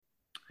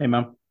Hey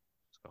man,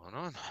 What's going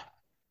on?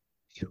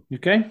 you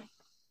okay?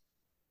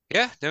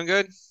 Yeah, doing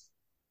good. Have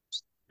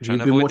Trying you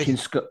to been avoid watching?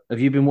 the Have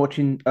you been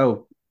watching?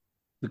 Oh,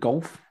 the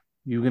golf.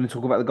 You were going to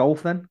talk about the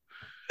golf then?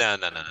 no.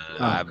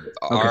 Oh,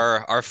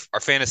 okay, Our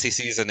fantasy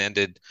season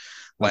ended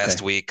last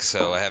okay. week,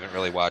 so I haven't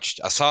really watched.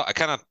 I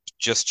kind of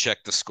just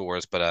checked the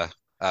scores, but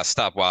I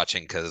stopped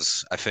watching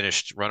because I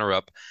finished runner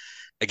up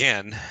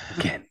again,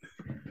 Again.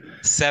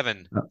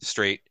 7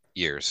 straight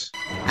years.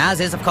 As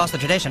is, of course, the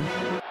tradition.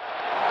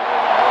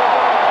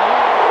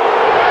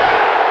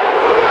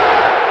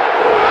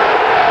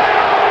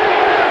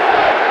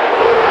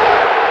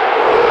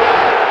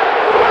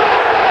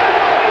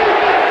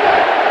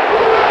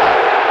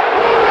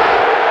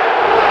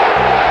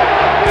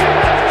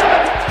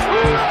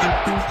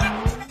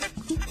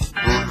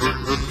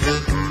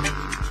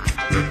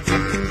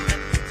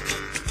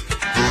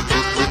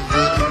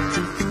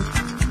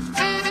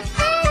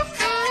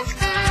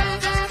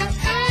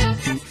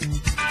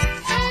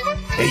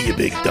 Hey, you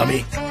big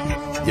dummy.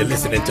 You're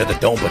listening to the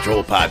Dome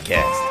Patrol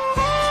podcast.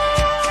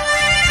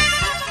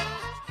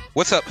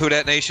 What's up, Who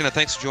Dat Nation? And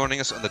thanks for joining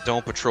us on the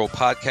Dome Patrol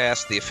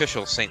podcast, the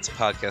official Saints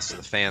podcast of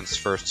the Fans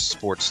First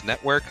Sports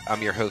Network.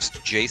 I'm your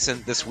host,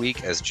 Jason, this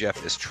week as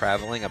Jeff is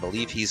traveling. I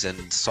believe he's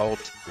in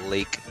Salt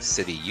Lake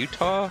City,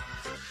 Utah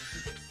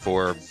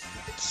for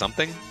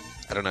something.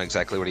 I don't know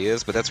exactly what he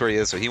is, but that's where he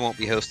is, so he won't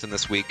be hosting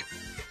this week.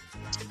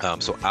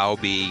 So I'll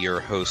be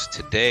your host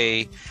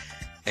today.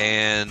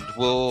 And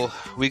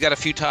we got a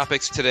few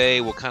topics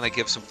today. We'll kind of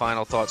give some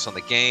final thoughts on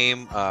the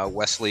game.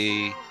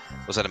 Wesley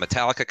was at a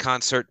Metallica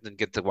concert and didn't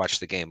get to watch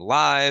the game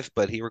live,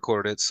 but he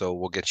recorded it, so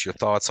we'll get your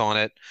thoughts on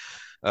it.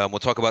 We'll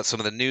talk about some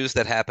of the news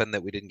that happened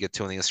that we didn't get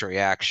to in the instant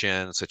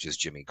reaction, such as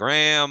Jimmy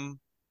Graham,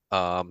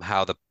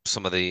 how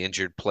some of the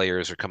injured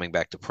players are coming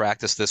back to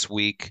practice this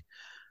week.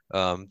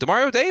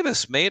 Demario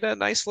Davis made a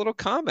nice little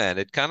comment.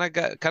 It kind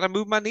of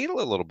moved my needle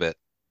a little bit.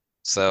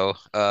 So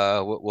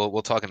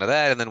we'll talk into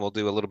that, and then we'll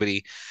do a little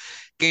bitty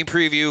game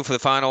preview for the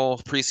final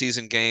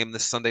preseason game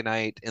this Sunday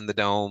night in the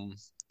Dome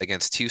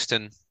against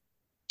Houston.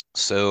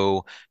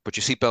 So put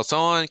your seatbelts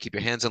on, keep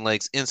your hands and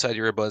legs inside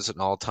your earbuds at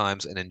all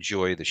times, and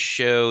enjoy the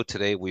show.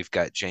 Today we've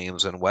got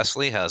James and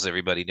Wesley. How's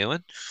everybody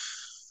doing?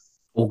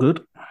 All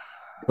good.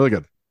 Really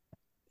good.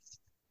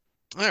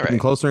 All Getting right,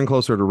 closer and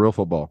closer to real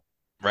football.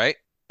 right?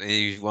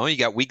 You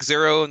got week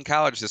 0 in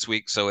college this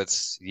week, so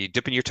it's you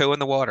dipping your toe in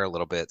the water a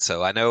little bit.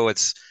 So I know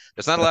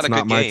there's not a lot That's of not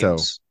good my toe.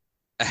 games.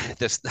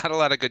 There's not a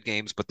lot of good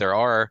games, but there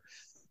are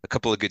a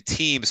couple of good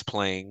teams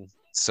playing.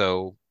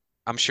 So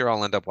I'm sure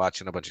I'll end up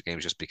watching a bunch of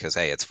games just because,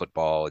 hey, it's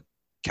football. It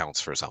counts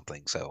for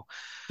something. So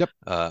Yep.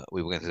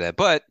 we will get into that.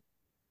 But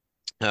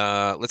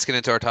let's get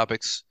into our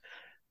topics.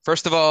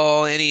 First of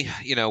all,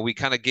 we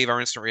kind of gave our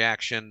instant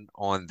reaction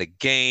on the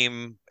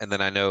game. And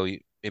then I know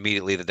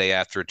immediately the day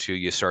after, too,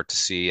 you start to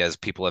see as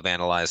people have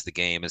analyzed the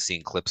game and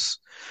seen clips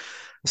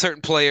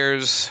certain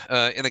players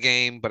in the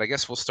game, but I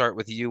guess we'll start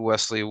with you,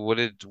 Wesley. What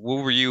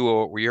were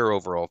your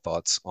overall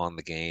thoughts on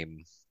the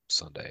game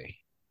Sunday?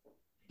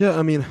 Yeah,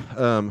 I mean,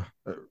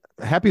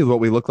 happy with what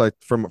we look like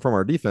from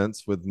our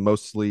defense with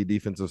mostly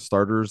defensive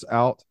starters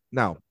out.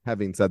 Now,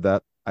 having said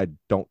that, I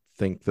don't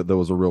think that there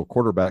was a real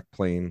quarterback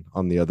playing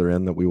on the other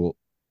end that we will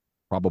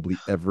probably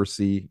ever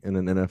see in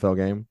an NFL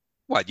game.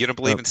 What, you don't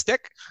believe Uh, in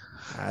stick?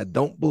 I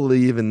don't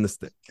believe in the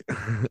stick.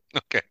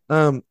 Okay.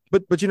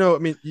 But I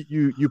mean,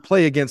 you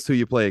play against who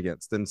you play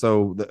against, and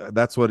so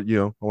that's what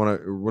I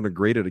want to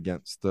grade it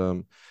against.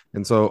 And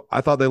so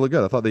I thought they looked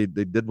good. I thought they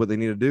did what they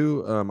needed to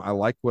do. I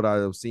like what I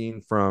was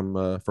seeing from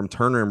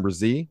Turner and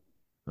Brzee,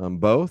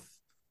 both.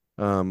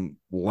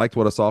 Liked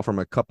what I saw from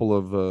a couple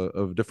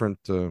of different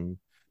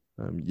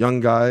young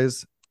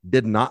guys.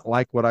 Did not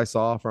like what I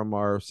saw from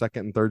our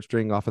second and third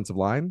string offensive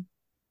line.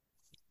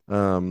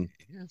 Um,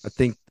 Yes. I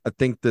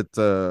think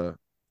that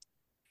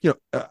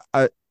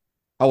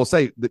I will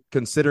say that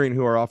considering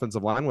who our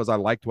offensive line was, I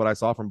liked what I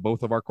saw from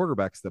both of our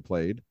quarterbacks that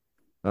played.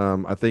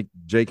 I think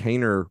Jake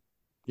Hayner,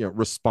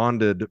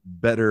 responded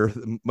better,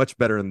 much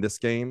better in this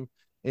game,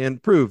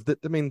 and proved that.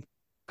 I mean,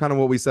 kind of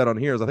what we said on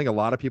here is I think a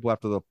lot of people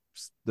after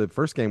the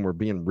first game were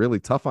being really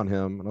tough on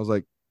him, and I was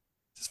like,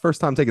 it's his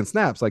first time taking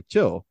snaps, like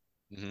chill.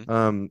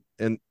 Hmm.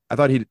 And I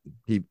thought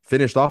he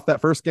finished off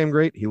that first game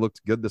great. He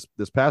looked good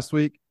this past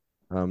week.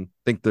 I'm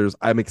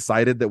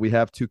excited that we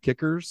have two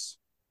kickers.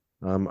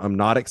 I'm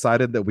not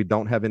excited that we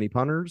don't have any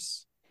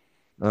punters.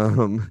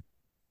 Um,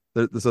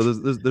 so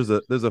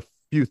there's a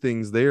few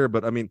things there,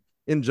 but I mean,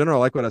 in general,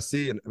 I like what I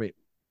see, and I mean,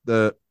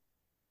 the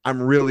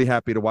I'm really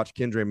happy to watch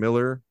Kendre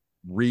Miller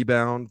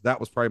rebound. That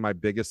was probably my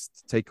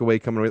biggest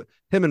takeaway coming away.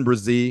 Him and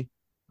Brzee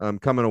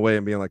coming away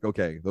and being like,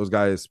 okay, those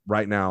guys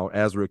right now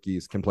as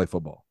rookies can play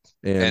football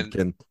and And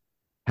can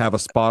have a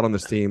spot on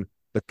this team.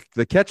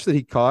 The catch that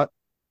he caught,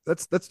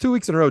 that's 2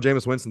 weeks in a row.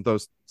 Jameis Winston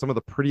throws some of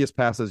the prettiest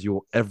passes you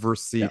will ever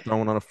see Yeah.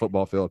 thrown on a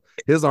football field.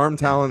 His arm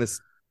talent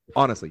is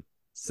honestly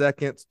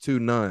second to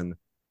none.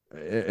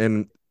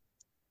 And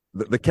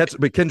the catch,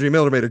 but Kendry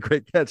Miller made a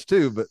great catch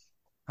too. But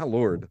My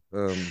Lord.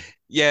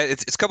 Yeah,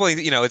 it's a couple of,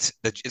 it's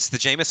the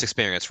Jameis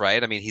experience,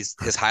 right? I mean,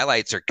 his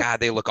highlights are God,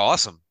 they look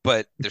awesome,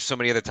 but there's so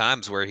many other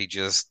times where he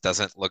just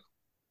doesn't look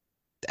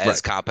as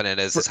Right. competent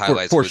as his For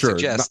highlights for would sure.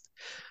 suggest.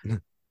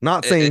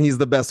 Not It, saying it, he's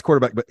the best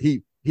quarterback, but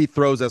he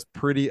throws as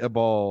pretty a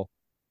ball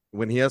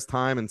when he has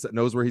time and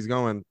knows where he's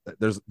going.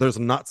 There's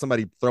not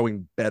somebody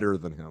throwing better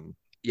than him.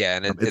 yeah,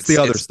 and It's the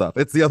other stuff.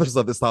 It's the other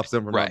stuff that stops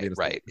him from not right, being a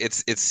starter.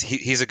 right.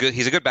 He's a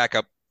good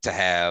backup to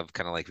have,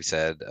 kind of like we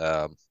said.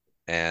 Hey,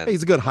 And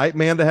he's a good hype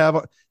man to have.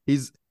 I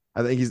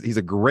think he's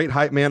a great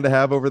hype man to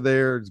have over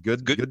there. He's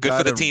good good guy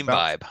for the to team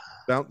vibe.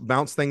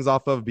 bounce things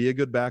off of. Be a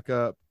good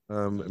backup.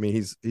 I mean,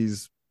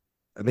 he's.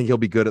 I think he'll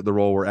be good at the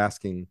role we're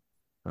asking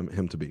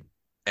him to be.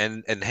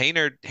 And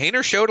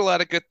Hayner showed a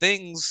lot of good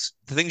things,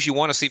 the things you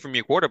want to see from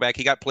your quarterback.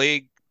 He got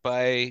plagued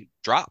by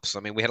drops.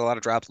 I mean, we had a lot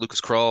of drops. Lucas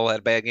Kroll had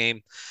a bad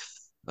game.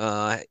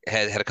 Had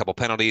a couple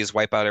penalties,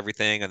 wipe out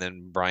everything, and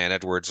then Brian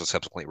Edwards was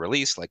subsequently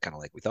released, kind of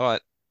like we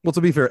thought. Well,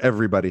 to be fair,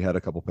 everybody had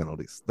a couple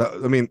penalties.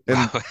 I mean,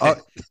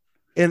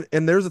 and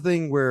there's a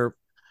thing where,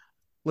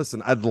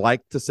 listen, I'd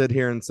like to sit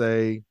here and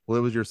say, well,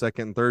 it was your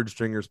second and third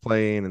stringers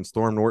playing, and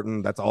Storm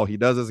Norton, that's all he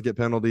does is get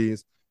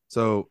penalties.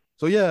 So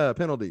yeah,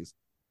 penalties.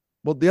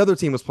 Well, the other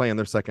team was playing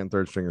their second and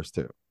third stringers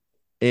too,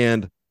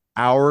 and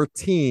our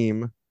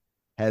team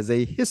has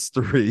a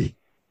history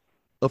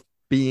of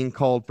being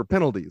called for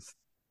penalties.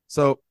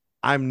 So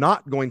I'm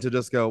not going to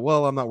just go,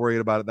 well, I'm not worried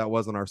about it. That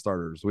wasn't our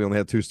starters. We only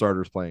had two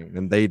starters playing,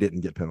 and they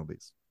didn't get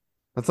penalties.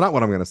 That's not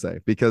what I'm going to say,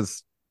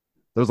 because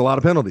there was a lot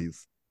of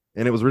penalties,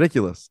 and it was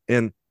ridiculous.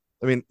 And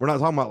I mean, we're not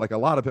talking about like a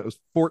lot of it was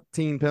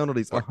 14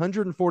 penalties,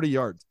 140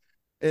 yards.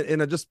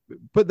 And I just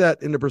put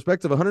that into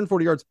perspective,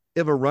 140 yards.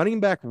 If a running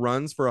back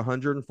runs for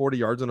 140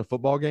 yards in a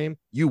football game,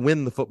 you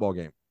win the football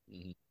game.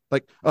 Mm-hmm.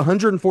 Like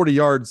 140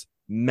 yards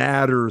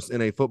matters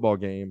in a football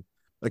game.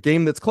 A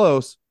game that's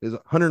close is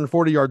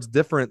 140 yards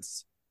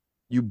difference.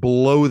 You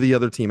blow the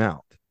other team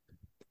out.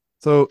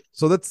 So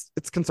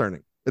it's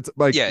concerning. It's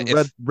like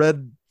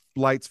red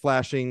lights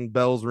flashing,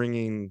 bells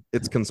ringing.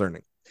 It's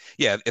concerning.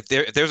 Yeah, if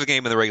there's a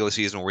game in the regular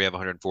season where we have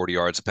 140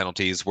 yards of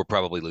penalties, we're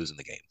probably losing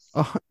the game.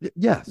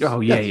 Yes. Oh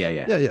yeah,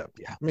 yes. Yeah.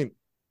 I mean,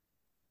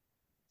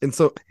 and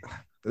so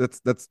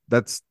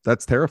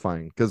that's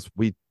terrifying, because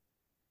we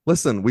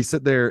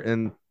sit there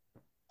and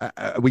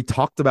we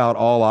talked about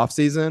all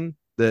offseason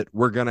that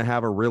we're going to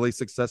have a really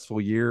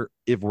successful year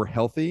if we're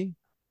healthy.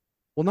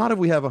 Well, not if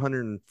we have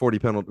 140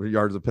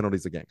 yards of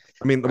penalties a game.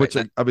 I mean, right, which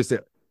obviously,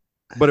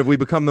 but if we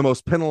become the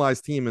most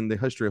penalized team in the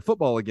history of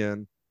football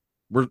again,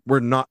 we're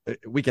not.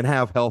 We can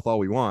have health all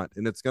we want,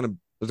 and there's gonna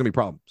be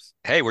problems.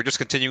 Hey, we're just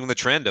continuing the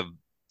trend of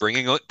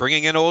bringing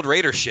in old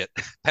Raider shit.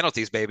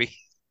 Penalties, baby.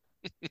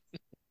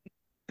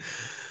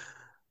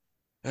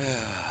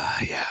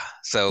 Yeah.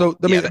 So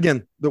I mean,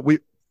 again,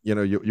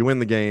 you win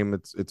the game.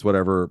 It's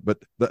whatever. But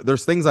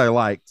there's things I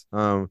liked.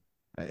 And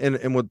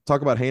we'll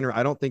talk about Hayner.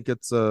 I don't think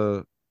it's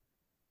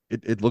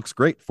it looks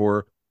great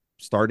for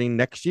starting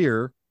next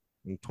year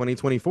in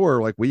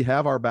 2024. Like, we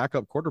have our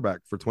backup quarterback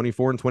for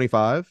 24 and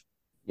 25.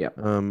 Yeah.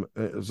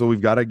 So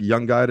we've got a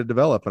young guy to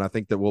develop, and I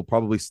think that we'll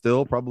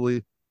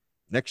probably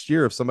next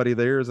year, if somebody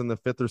there is in the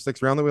 5th or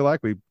 6th round that we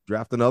like, we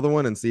draft another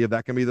one and see if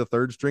that can be the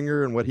third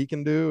stringer and what he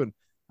can do. And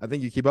I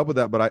think you keep up with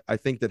that. But I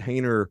think that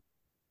Hayner,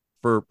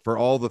 for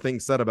all the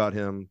things said about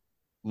him,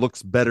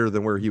 looks better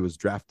than where he was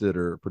drafted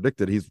or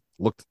predicted. He's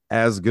looked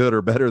as good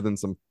or better than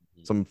some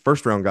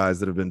first round guys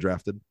that have been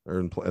drafted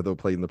or that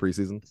played in the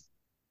preseason.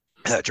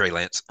 Trey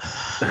Lance.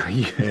 Yeah,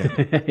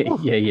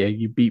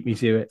 you beat me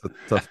to it.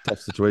 It's a tough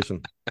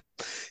situation.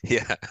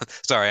 Yeah.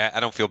 Sorry, I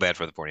don't feel bad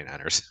for the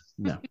 49ers.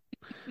 No.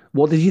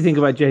 What did you think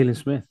about Jalen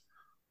Smith?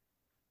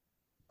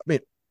 I mean,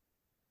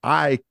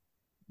 I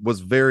was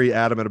very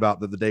adamant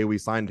about that the day we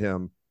signed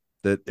him,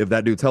 that if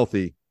that dude's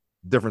healthy,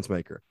 difference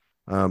maker.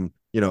 I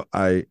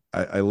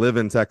live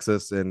in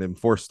Texas and am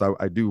forced.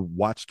 I do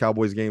watch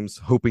Cowboys games,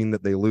 hoping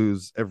that they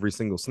lose every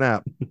single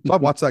snap. So I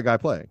watched that guy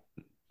play.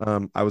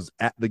 I was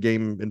at the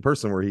game in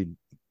person where he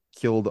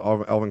killed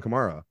Alvin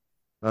Kamara.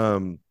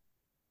 The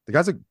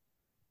guy's an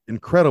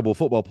incredible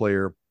football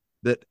player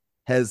that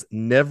has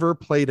never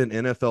played an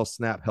NFL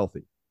snap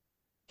healthy.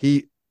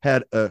 He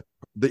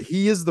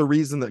is the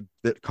reason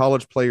that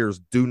college players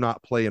do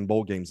not play in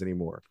bowl games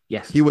anymore.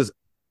 Yes. They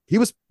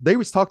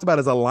was talked about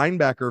as a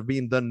linebacker of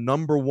being the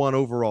number 1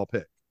 overall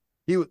pick.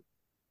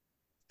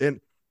 And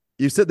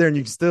you sit there and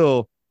you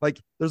still, like,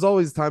 there's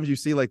always times you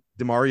see like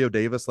Demario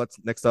Davis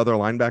next to other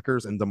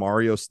linebackers, and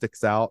Demario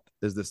sticks out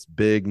as this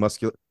big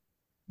muscular.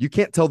 You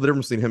can't tell the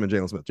difference between him and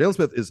Jalen Smith. Jalen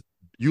Smith is,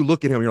 you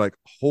look at him, you're like,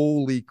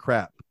 holy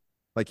crap.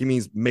 Like, he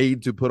means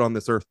made to put on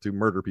this earth to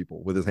murder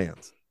people with his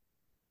hands.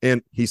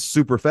 And he's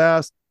super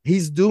fast.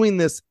 He's doing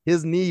this.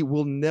 His knee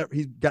will never,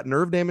 he's got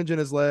nerve damage in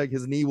his leg.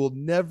 His knee will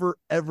never,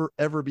 ever,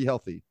 ever be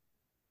healthy.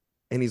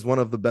 And he's one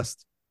of the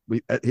best,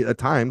 at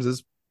times,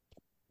 is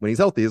when he's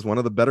healthy, is one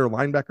of the better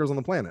linebackers on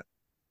the planet.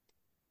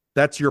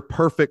 That's your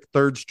perfect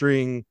third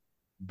string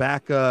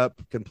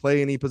backup, can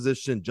play any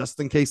position just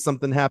in case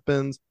something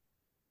happens.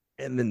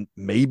 And then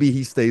maybe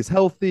he stays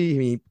healthy.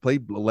 He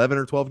played 11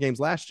 or 12 games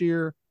last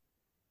year.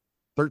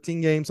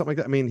 13 games, something like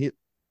that. I mean,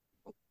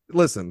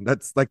 listen,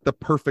 that's like the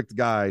perfect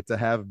guy to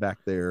have back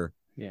there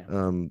Yeah.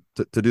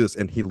 to do this.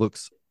 And he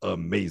looks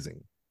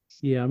amazing.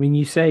 Yeah, I mean,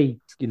 you say,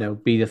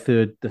 be the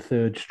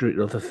third street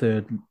or the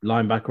third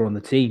linebacker on the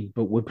team,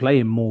 but we're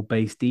playing more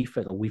base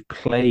defense, or we've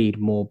played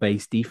more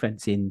base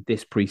defense in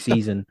this Yeah.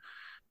 preseason,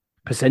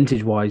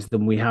 percentage wise,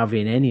 than we have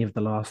in any of the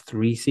last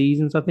 3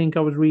 seasons. I think I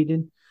was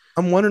reading.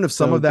 I'm wondering if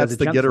some So of there's that's a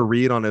to chance get a of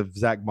read on if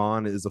Zach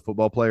Bond is a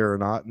football player or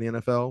not in the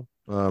NFL.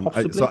 So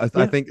possibly, I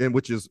yeah, think, and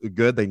which is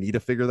good. They need to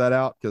figure that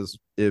out, because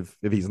if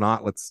he's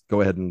not, let's go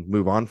ahead and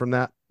move on from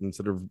that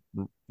instead of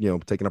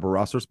taking up a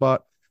roster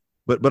spot.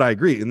 But I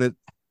agree. And that,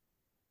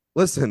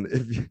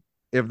 listen,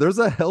 if there's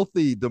a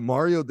healthy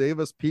Demario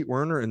Davis, Pete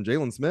Werner, and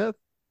Jalen Smith,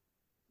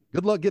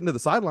 good luck getting to the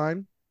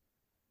sideline.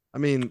 I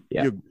mean,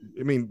 yeah.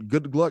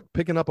 good luck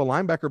picking up a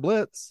linebacker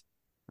blitz.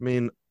 I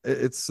mean,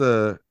 it's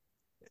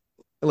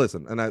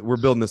listen, and we're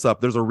building this up.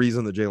 There's a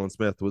reason that Jalen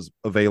Smith was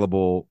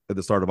available at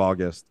the start of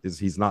August. Is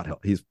he's not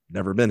he's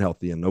never been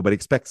healthy, and nobody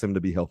expects him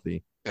to be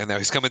healthy. And now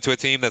he's coming to a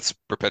team that's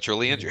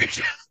perpetually injured.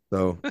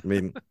 So I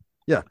mean,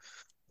 yeah,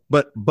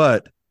 but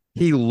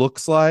he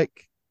looks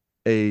like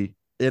a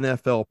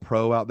NFL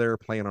pro out there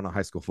playing on a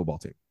high school football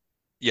team.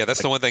 Yeah, that's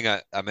Like, the one thing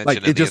I like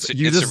mentioned in it the just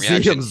you instant just see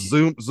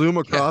reaction. him zoom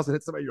Yeah, across and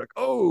hit somebody. You're like,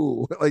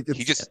 oh, like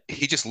he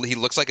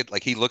looks like it.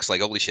 Like he looks like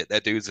holy shit,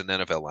 that dude's an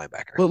NFL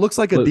linebacker. well, it looks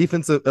like a But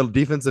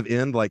defensive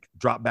end, like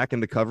drop back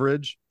into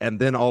coverage, and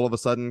then all of a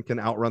sudden can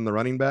outrun the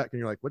running back, and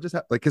you're like, what just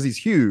happened? Like, because he's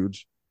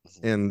huge,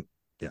 and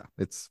yeah,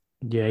 it's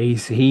yeah,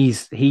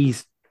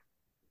 he's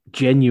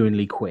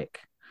genuinely quick,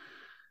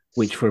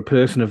 which for a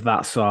person of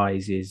that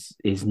size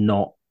is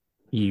not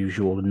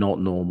usual, not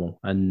normal.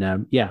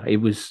 And yeah, it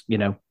was,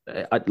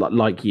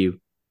 like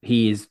you,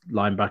 he is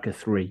linebacker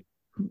three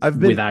I've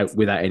been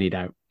without any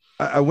doubt.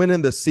 I went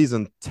in this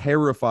season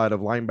terrified of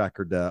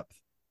linebacker depth.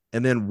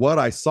 And then what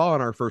I saw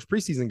in our first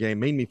preseason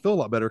game made me feel a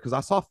lot better, because I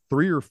saw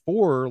 3 or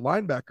 4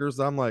 linebackers.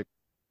 I'm like,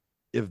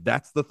 if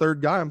that's the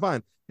third guy, I'm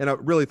fine. And I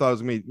really thought it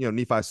was going to be,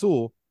 Nephi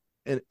Sewell.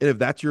 And if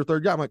that's your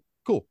third guy, I'm like,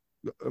 cool,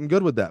 I'm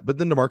good with that. But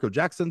then DeMarco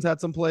Jackson's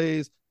had some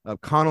plays.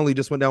 Connolly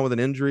just went down with an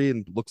injury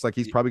and looks like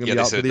he's probably going to Yeah, be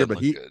they out said for it the year. doesn't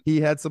But look he good.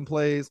 he had some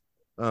plays.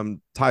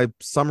 Ty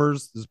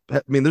Summers.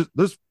 I mean,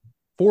 there's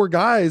 4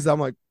 guys. I'm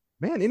like,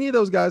 man, any of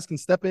those guys can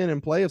step in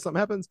and play if something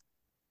happens.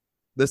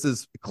 This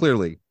is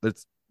clearly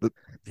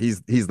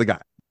he's the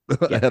guy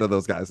Yeah, ahead of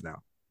those guys now.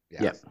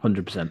 Yeah, yeah,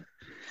 100%.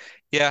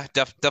 yeah,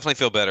 definitely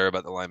feel better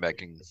about the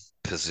linebacking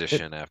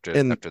position And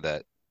after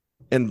that.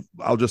 and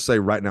I'll just say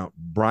right now,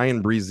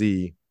 Brian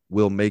Breezy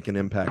will make an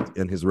impact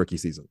in his rookie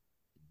season.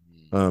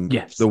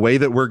 Yes, The way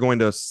that we're going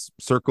to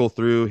circle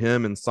through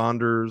him and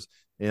Saunders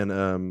and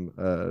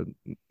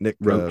Nick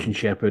Roach and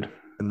Shepard.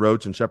 and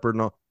Roach and Shepard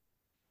and all,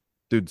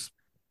 dude's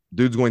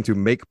going to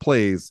make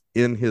plays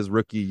in his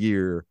rookie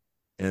year,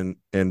 and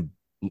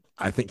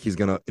I think he's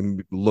going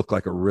to look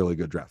like a really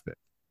good draft pick.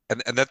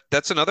 And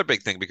that's another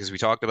big thing, because we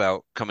talked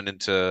about coming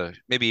into,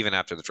 maybe even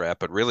after the draft,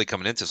 but really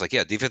coming into, it's like,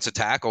 yeah, defensive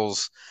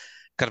tackles,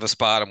 kind of a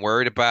spot I'm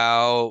worried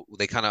about.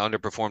 They kind of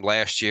underperformed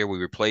last year. We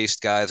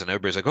replaced guys, and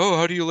everybody's like, oh,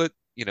 how do you let,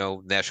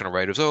 national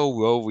writers, oh,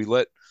 well, we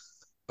let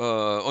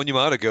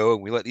Onyemata go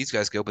and we let these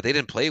guys go, but they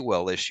didn't play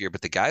well this year.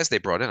 But the guys they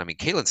brought in, I mean,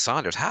 Kalen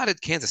Saunders, how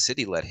did Kansas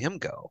City let him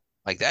go?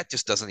 Like, that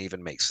just doesn't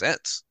even make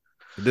sense.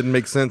 It didn't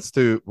make sense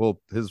to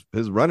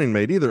his running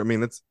mate either. I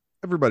mean, it's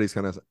everybody's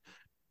kind of,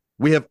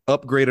 we have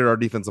upgraded our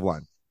defensive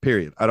line.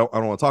 Period. I don't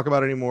want to talk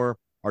about it anymore.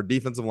 Our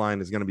defensive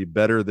line is going to be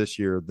better this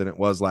year than it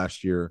was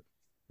last year.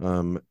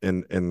 And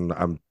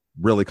I'm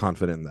really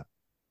confident in that.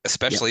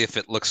 Especially if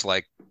it looks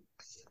like,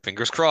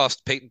 fingers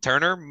crossed, Peyton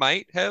Turner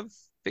might have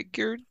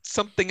figured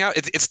something out.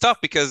 It's tough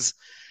because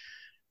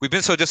we've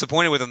been so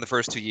disappointed with him the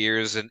first 2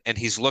 years, and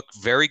he's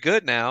looked very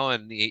good now.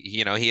 And he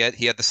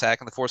had the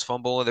sack and the forced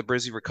fumble, and the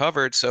Brizzy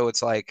recovered. So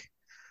it's like,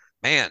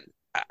 man,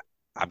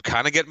 I'm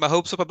kind of getting my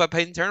hopes up about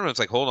Peyton Turner. It's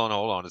like, hold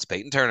on, it's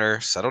Peyton Turner,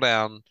 settle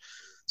down.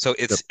 So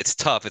Yep. it's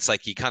tough. It's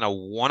like you kind of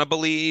want to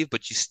believe,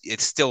 but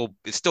it's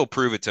still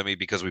prove it to me,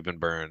 because we've been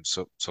burned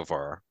so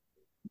far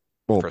the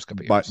Well, first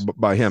couple of years.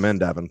 by him and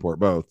Davenport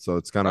both. So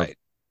it's kind of, Right.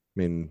 I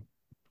mean,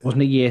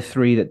 Wasn't it year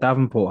 3 that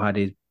Davenport had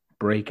his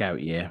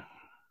breakout year?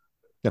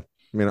 yeah.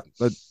 I mean,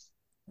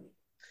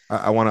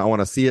 I want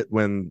to see it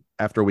when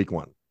after week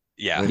 1.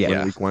 Yeah,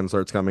 When week 1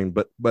 starts coming,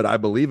 but I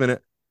believe in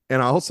it.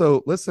 And I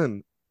also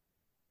listen.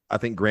 I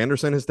think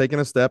Granderson has taken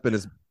a step,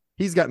 and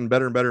he's gotten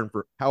better and better. And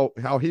for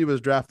how he was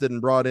drafted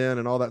and brought in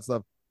and all that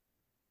stuff,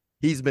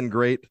 he's been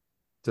great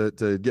to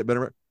get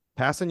better.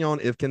 Passignon,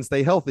 if can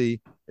stay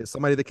healthy, is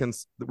somebody that can.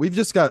 We've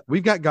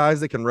got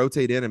guys that can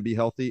rotate in and be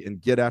healthy and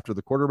get after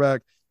the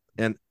quarterback.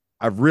 And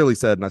I've really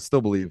said, and I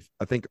still believe,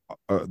 I think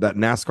that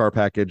NASCAR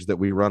package that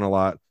we run a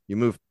lot, you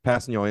move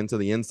Passignon into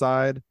the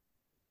inside,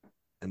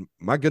 and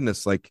my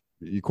goodness, like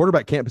your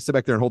quarterback can't sit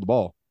back there and hold the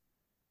ball.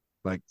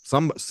 Like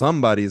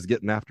somebody is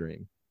getting after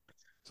him.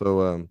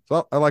 So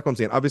I like what I'm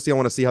saying. Obviously, I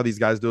want to see how these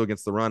guys do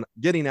against the run.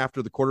 Getting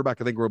after the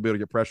quarterback, I think we'll be able to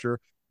get pressure.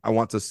 I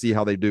want to see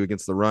how they do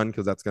against the run,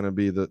 because that's going to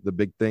be the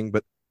big thing.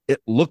 But it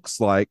looks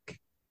like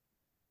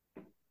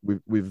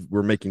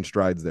we're making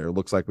strides there. It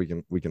looks like we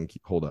can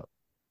keep hold up.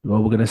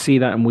 Well, we're going to see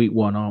that in week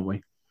 1, aren't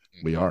we?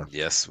 We are.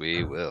 Yes,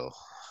 we will.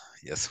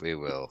 Yes, we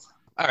will.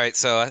 All right,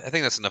 so I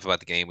think that's enough about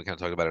the game. We kind of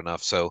talked about it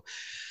enough. So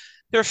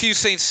there are a few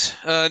Saints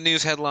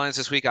news headlines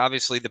this week.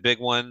 Obviously, the big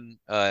one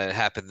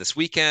happened this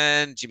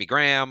weekend. Jimmy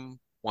Graham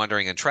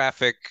wandering in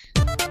traffic.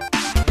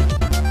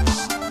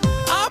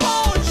 I'm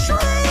on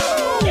shrooms!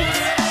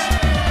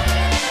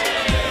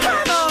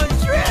 I'm on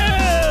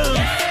shrooms!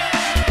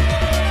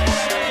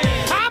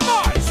 I'm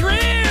on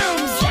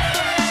shrooms!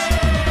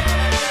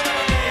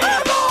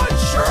 I'm on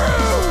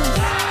shrooms!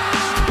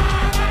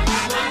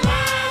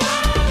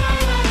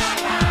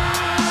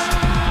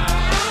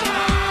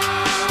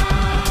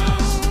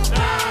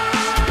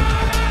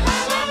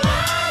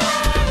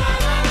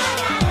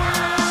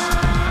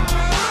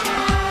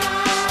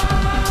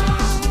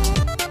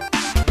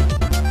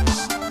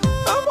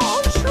 I'm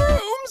on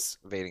shrooms!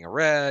 Evading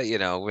arrest,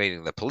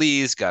 evading the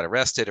police, got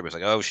arrested.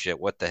 Everybody's like, "Oh shit,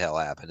 what the hell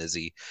happened?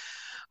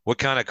 What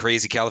kind of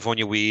crazy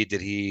California weed did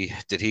he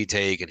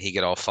take and he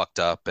get all fucked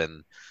up?"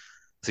 And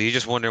so you're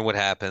just wondering what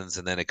happens.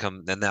 And then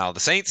now the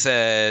Saints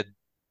said,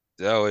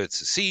 "Oh,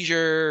 it's a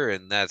seizure,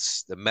 and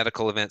that's the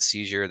medical event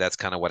seizure. That's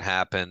kind of what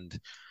happened."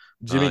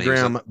 Jimmy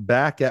Graham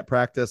back at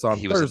practice on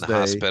he Thursday, was in the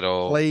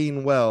hospital,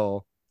 playing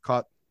well,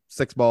 caught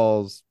 6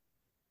 balls.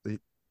 I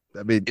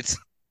mean,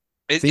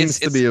 seems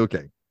to be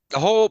okay.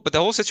 But the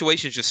whole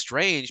situation is just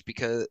strange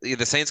because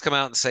the Saints come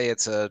out and say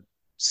it's a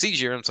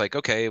seizure, and it's like,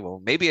 okay,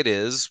 well, maybe it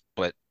is,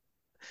 but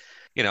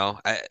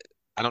I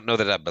don't know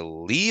that I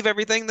believe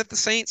everything that the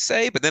Saints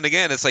say. But then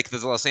again, it's like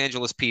the Los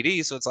Angeles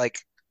PD, so it's like,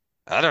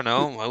 I don't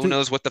know, who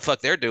knows what the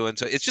fuck they're doing.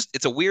 So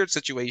it's a weird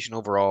situation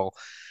overall.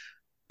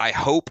 I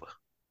hope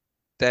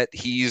that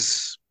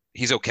he's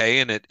okay,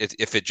 and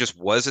if it just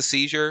was a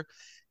seizure,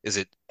 is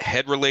it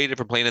head related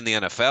from playing in the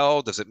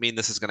NFL? Does it mean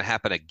this is going to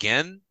happen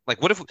again? Like,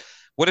 what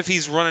if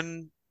he's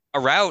running a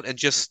route and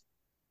just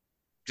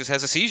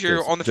has a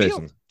seizure on the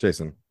field?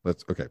 Jason,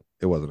 let's okay.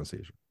 It wasn't a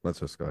seizure. Let's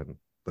just go ahead and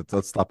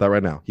let's stop that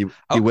right now. He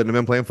wouldn't have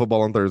been playing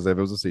football on Thursday if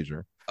it was a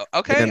seizure.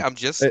 Okay, and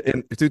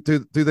two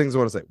things I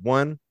want to say.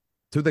 One,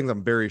 two things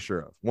I'm very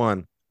sure of.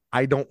 One,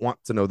 I don't want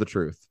to know the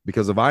truth,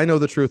 because if I know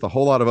the truth, a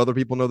whole lot of other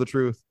people know the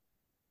truth,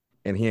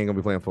 and he ain't gonna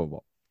be playing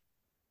football.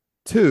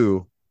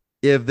 Two,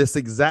 if this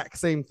exact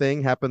same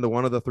thing happened to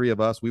one of the three of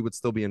us, we would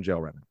still be in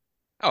jail right now.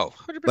 Oh,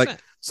 100%. Like,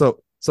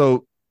 so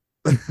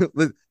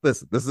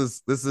listen, this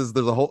is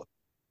there's a whole,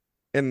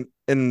 and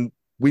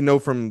we know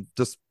from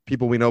just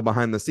people we know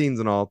behind the scenes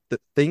and all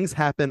that things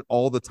happen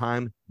all the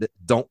time that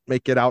don't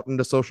make it out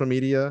into social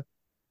media.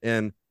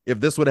 And if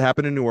this would have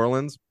happened in New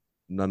Orleans,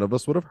 none of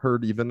us would have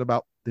heard even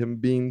about him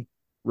being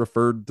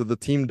referred to the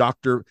team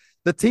doctor.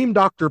 The team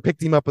doctor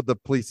picked him up at the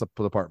police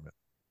department.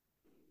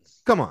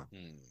 Come on.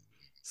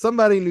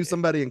 Somebody knew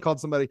somebody and called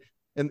somebody.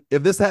 And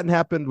if this hadn't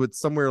happened with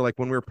somewhere like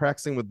when we were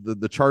practicing with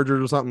the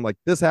Chargers or something, like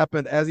this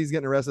happened as he's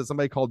getting arrested,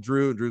 somebody called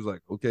Drew, and Drew's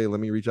like, okay, let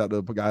me reach out to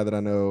a guy that I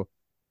know.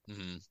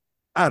 Mm-hmm.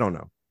 I don't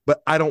know,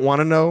 but I don't want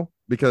to know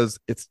because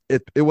it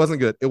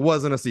wasn't good. It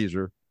wasn't a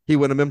seizure. He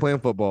wouldn't have been playing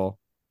football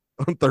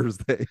on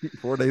Thursday,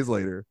 4 days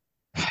later.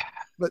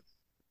 But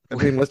I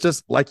mean, let's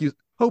just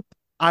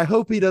I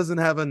hope he doesn't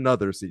have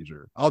another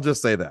seizure. I'll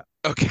just say that.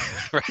 Okay,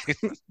 right.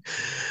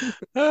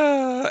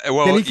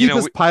 Well, can he keep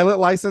his pilot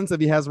license if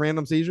he has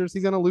random seizures?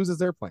 He's going to lose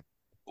his airplane.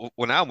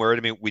 Well, now I'm worried.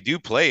 I mean, we do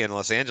play in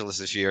Los Angeles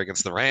this year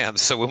against the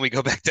Rams. So when we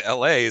go back to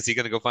LA, is he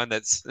going to go find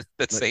that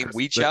same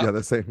weed shop? Yeah,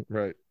 the same,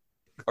 right.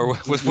 Or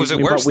was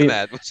it worse than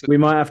that? We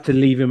might have to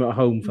leave him at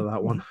home for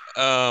that one.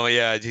 Oh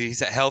yeah, he's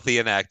healthy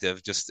and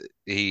active. Just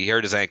he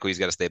hurt his ankle. He's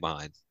got to stay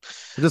behind.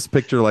 Just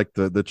picture like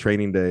the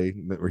training day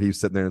where he was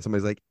sitting there and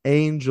somebody's like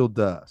angel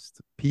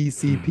dust,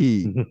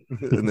 PCP,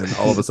 and then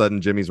all of a sudden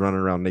Jimmy's running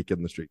around naked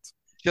in the streets.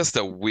 Just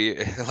a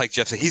weird, like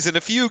Jeff said, he's in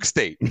a fugue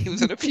state. He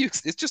was in a fugue.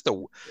 It's just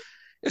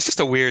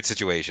a weird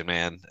situation,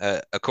 man.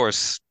 Of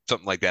course,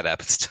 something like that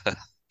happens to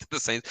the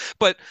Saints.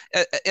 But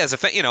as a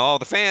fan, all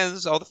the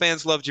fans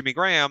love Jimmy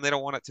Graham. They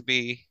don't want it to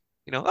be,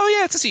 oh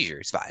yeah, it's a seizure.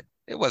 It's fine.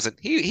 It wasn't.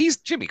 He's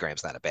Jimmy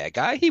Graham's not a bad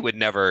guy. He would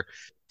never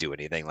do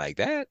anything like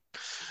that.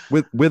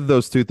 With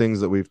those two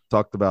things that we've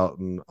talked about,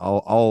 and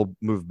I'll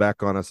move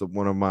back on us.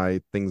 One of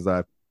my things that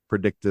I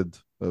predicted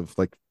of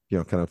like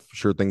kind of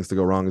sure things to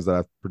go wrong is that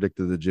I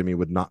predicted that Jimmy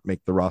would not make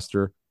the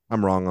roster.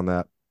 I'm wrong on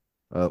that.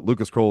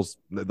 Lucas Kroll's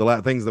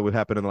things that would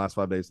happen in the last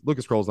 5 days.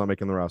 Lucas Kroll's not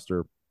making the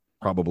roster,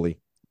 probably.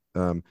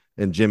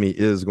 And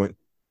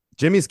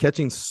Jimmy's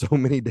catching so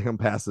many damn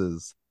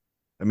passes.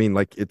 I mean,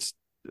 like it's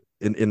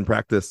in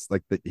practice,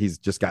 like he's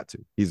just got to.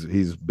 He's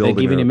building.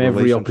 They're giving him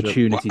every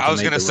opportunity. Well, I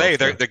was going to say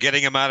they're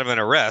getting him out of an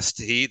arrest.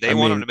 They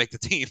want him to make the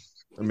team.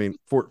 I mean,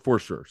 for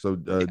sure. So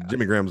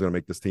Jimmy Graham's going to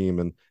make this team,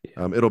 and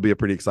it'll be a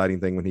pretty exciting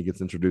thing when he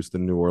gets introduced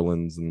in New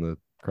Orleans and the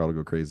crowd will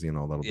go crazy and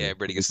all that. Yeah,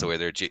 everybody gets to wear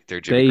their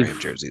Jimmy Graham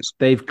jerseys.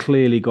 They've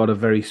clearly got a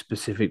very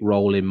specific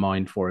role in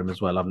mind for him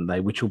as well, haven't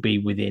they? Which will be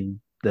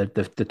within the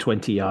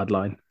 20-yard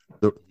line.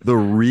 The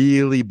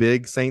really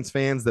big Saints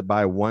fans that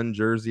buy one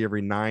jersey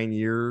every 9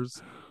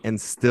 years and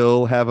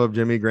still have a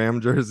Jimmy Graham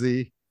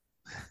jersey.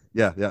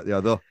 Yeah.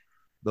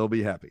 They'll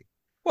be happy.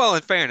 Well,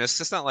 in fairness,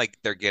 it's not like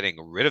they're getting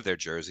rid of their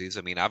jerseys.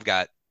 I mean, I've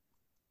got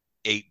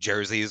 8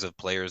 jerseys of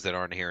players that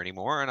aren't here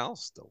anymore, and I'll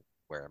still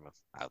wear them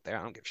out there.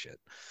 I don't give a shit.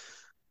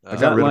 Is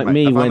that like I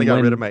me finally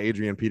got rid of when my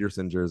Adrian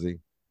Peterson jersey.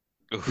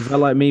 is that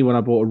like me when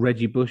I bought a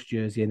Reggie Bush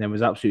jersey and then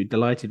was absolutely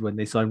delighted when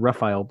they signed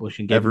Raphael Bush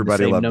and gave him the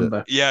Everybody same loved it.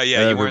 number? Yeah,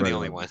 yeah, you weren't the Everybody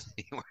only loved one.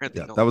 it. You weren't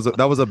Yeah, the only one.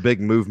 that was a big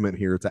movement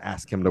here to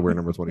ask him to wear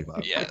number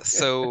 25. Yeah.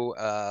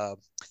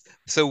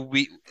 So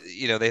we,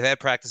 they've had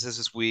practices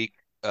this week.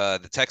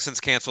 The Texans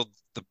canceled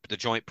the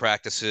joint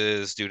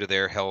practices due to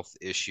their health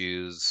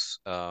issues,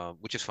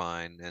 which is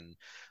fine, and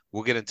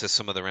we'll get into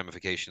some of the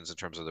ramifications in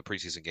terms of the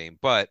preseason game.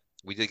 But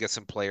we did get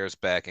some players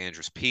back.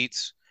 Andrews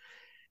Peets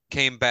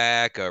came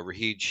back.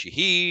 Raheed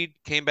Shaheed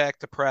came back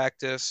to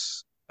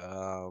practice.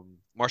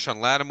 Marshawn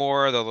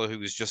Lattimore, although he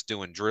was just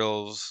doing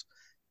drills,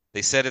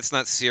 they said it's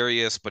not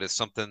serious, but it's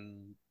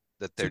something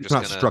that they're It's just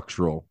not gonna.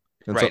 structural.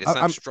 And so Right, it's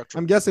not structural.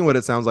 I'm guessing what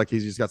it sounds like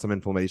he's just got some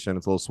inflammation.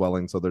 It's a little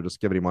swelling, so they're just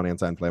giving him on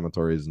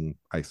anti-inflammatories and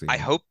icing. I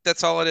hope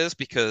that's all it is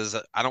because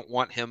I don't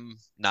want him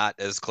not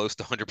as close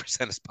to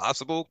 100% as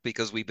possible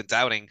because we've been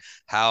doubting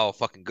how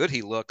fucking good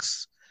he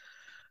looks.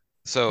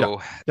 Yeah,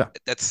 So yeah.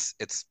 it's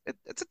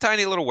a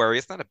tiny little worry.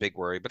 It's not a big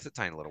worry, but it's a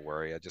tiny little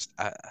worry.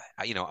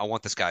 I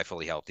want this guy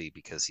fully healthy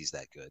because he's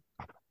that good.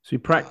 So he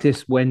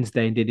practiced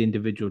Wednesday and did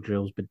individual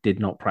drills, but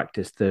did not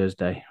practice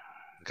Thursday.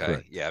 Okay,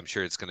 Correct. yeah, I'm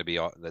sure it's going to be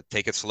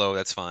take it slow.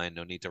 That's fine.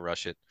 No need to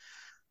rush it.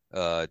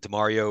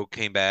 Demario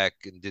came back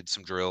and did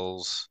some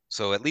drills.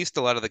 So at least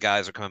a lot of the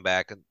guys are coming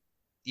back. And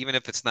even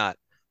if it's not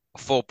a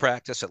full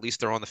practice, at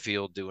least they're on the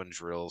field doing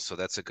drills. So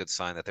that's a good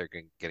sign that they're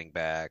getting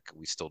back.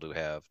 We still do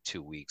have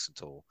 2 weeks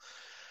until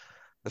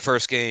the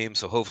first game.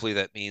 So hopefully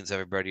that means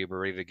everybody will be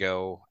ready to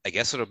go. I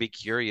guess it'll be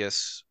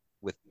curious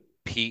with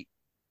Pete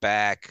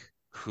back.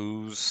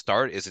 Who's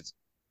start? Is it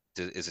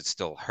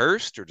still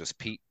Hurst or does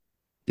Pete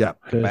Yeah.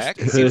 come back?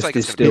 It seems Hurst like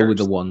it's is going to be still with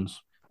the Hurst.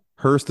 ones.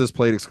 Hurst has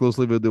played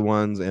exclusively with the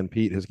ones, and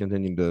Pete has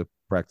continued to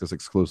practice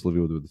exclusively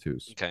with the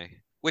twos. Okay.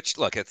 Which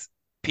look, it's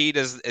Pete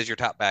as your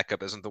top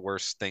backup isn't the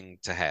worst thing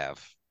to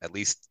have. At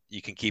least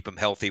you can keep him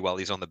healthy while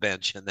he's on the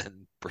bench, and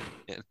then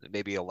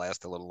maybe he'll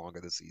last a little longer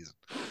this season.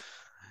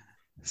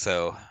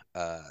 So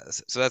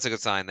that's a good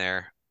sign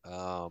there.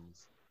 And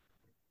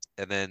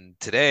then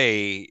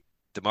today,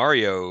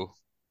 Demario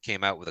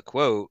came out with a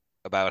quote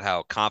about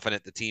how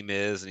confident the team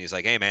is, and he's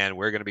like, "Hey man,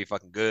 we're gonna be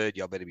fucking good.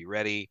 Y'all better be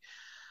ready."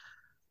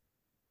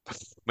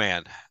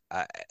 Man,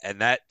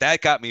 and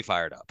that got me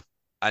fired up.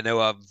 I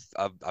know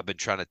I've been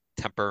trying to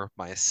temper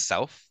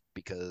myself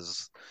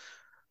because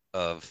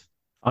of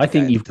I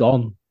think that you've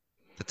gone.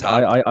 the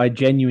top. I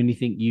genuinely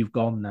think you've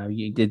gone now.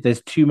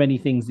 There's too many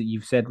things that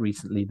you've said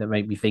recently that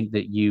make me think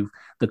that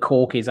the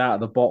cork is out of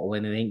the bottle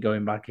and it ain't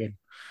going back in.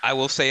 I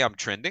will say I'm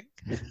trending.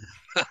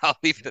 I'll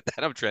leave it at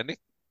that. I'm trending.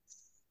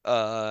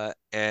 And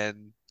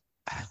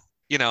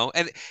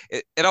and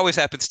it always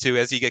happens too.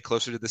 As you get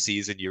closer to the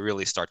season, you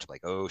really start to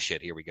like, oh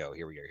shit, here we go,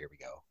 here we go, here we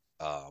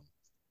go.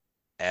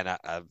 And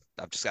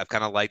I've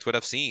kind of liked what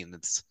I've seen.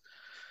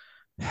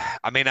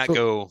 I may not So,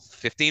 go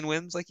 15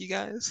 wins like you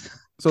guys.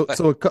 so, but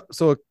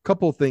so a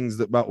couple things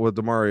about what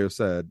Demario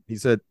said. He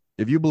said,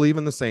 if you believe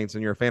in the Saints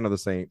and you're a fan of the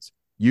Saints,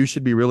 you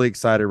should be really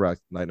excited right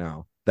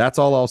now. That's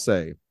all I'll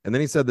say. And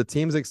then he said the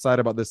team's excited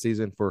about this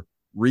season for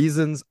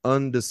reasons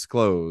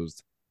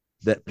undisclosed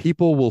that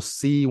people will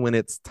see when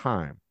it's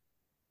time.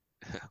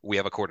 we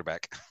have a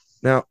quarterback.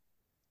 Now,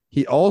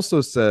 he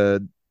also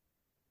said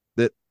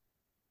that,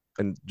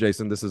 and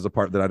Jason, this is a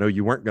part that I know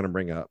you weren't going to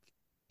bring up.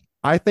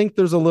 I think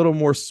there's a little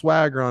more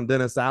swagger on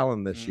Dennis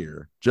Allen this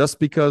year, just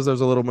because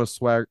there's a little more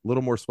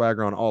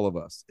swagger on all of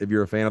us. If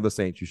you're a fan of the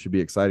Saints, you should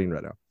be exciting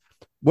right now.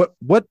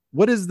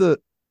 What is the?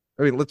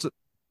 I mean,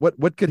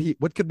 what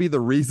could be the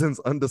reasons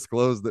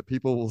undisclosed that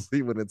people will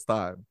see when it's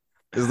time?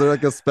 Is there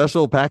like a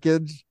special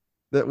package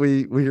that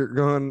we are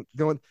going?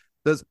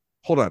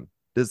 Hold on?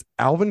 Does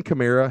Alvin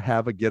Kamara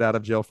have a get out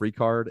of jail free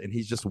card and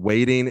he's just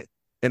waiting?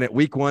 And at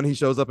week 1 he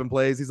shows up and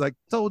plays. He's like,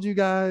 "Told you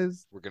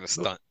guys, we're gonna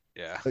stunt."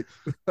 Yeah,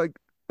 like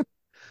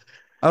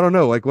I don't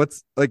know.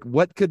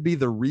 What could be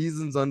the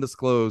reasons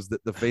undisclosed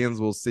that the fans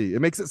will see?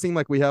 It makes it seem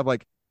like we have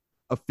like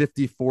a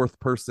 54th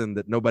person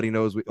that nobody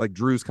knows. Like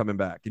Drew's coming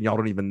back and y'all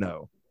don't even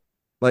know.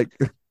 Like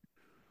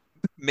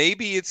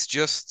maybe it's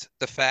just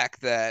the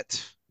fact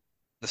that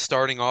the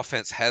starting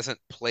offense hasn't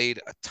played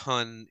a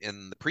ton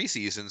in the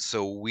preseason.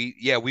 So we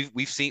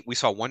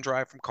saw one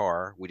drive from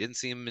Carr. We didn't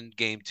see him in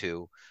game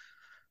 2.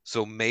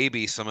 So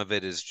maybe some of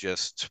it is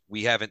just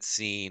we haven't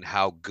seen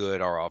how good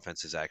our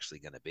offense is actually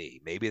going to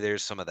be. Maybe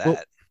there's some of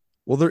that.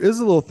 Well, there is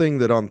a little thing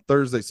that on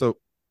Thursday. So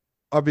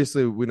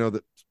obviously we know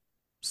that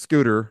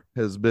Scooter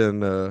has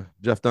been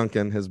Jeff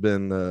Duncan has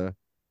been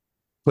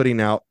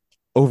putting out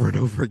over and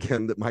over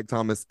again that Mike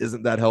Thomas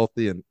isn't that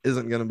healthy and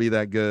isn't going to be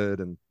that good.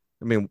 And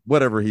I mean,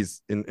 whatever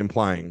he's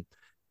implying.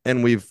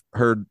 And we've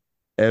heard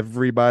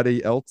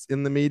everybody else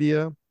in the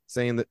media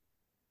saying that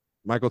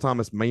Michael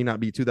Thomas may not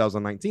be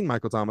 2019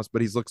 Michael Thomas,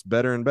 but he looks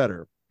better and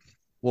better.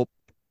 Well,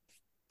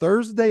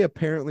 Thursday,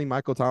 apparently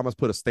Michael Thomas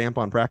put a stamp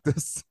on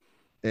practice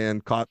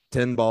and caught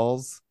 10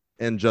 balls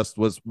and just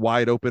was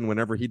wide open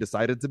whenever he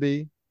decided to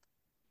be.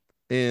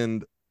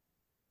 And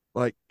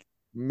like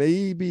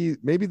maybe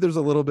there's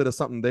a little bit of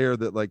something there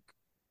that, like,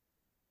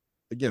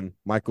 again,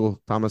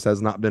 Michael Thomas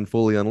has not been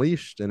fully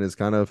unleashed and is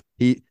kind of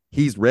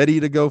he's ready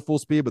to go full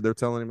speed, but they're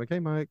telling him like, hey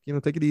Mike,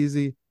 take it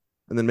easy.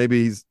 And then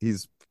maybe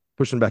he's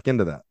pushing back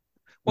into that.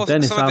 Well,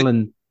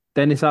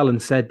 Dennis Allen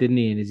said, didn't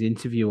he, in his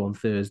interview on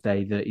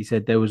Thursday, that he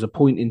said there was a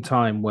point in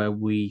time where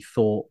we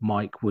thought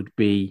Mike would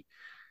be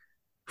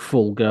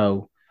full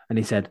go, and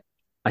he said,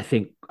 I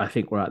think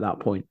we're at that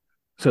point.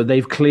 So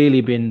they've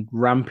clearly been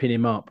ramping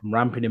him up,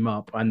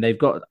 and they've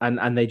got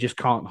and they just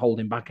can't hold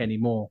him back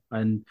anymore.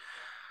 And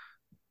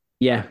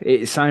yeah,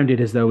 it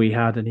sounded as though he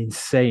had an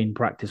insane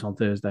practice on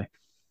Thursday.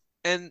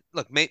 And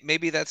look,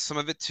 maybe that's some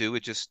of it too.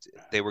 It just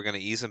they were going to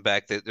ease him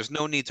back. There's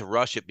no need to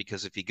rush it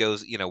because if he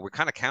goes, we're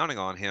kind of counting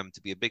on him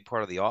to be a big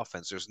part of the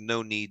offense. There's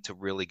no need to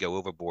really go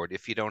overboard.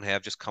 If you don't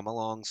have, just come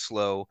along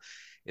slow.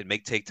 It may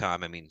take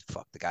time. I mean,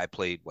 fuck, the guy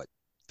played what,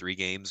 3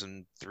 games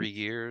in 3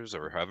 years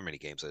or however many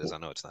games it is. I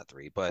know it's not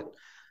 3, but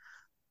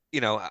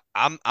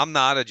I'm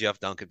not a Jeff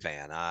Duncan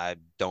fan. I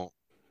don't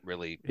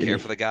really care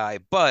for the guy,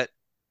 but.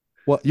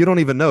 Well, you don't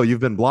even know. You've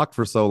been blocked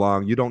for so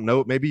long. You don't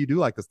know. Maybe you do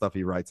like the stuff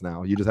he writes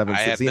now. You just haven't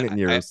seen it in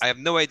years. I have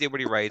no idea what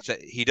he writes.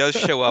 He does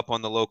show up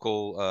on the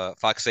local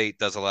Fox 8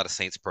 does a lot of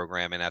Saints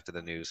programming after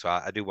the news. So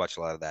I do watch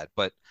a lot of that.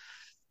 But,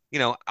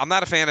 I'm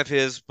not a fan of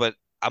his, but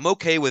I'm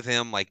okay with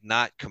him like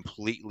not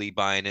completely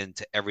buying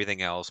into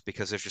everything else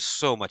because there's just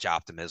so much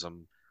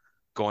optimism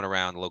going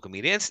around the local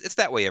media. It's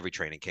that way every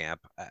training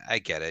camp. I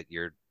get it.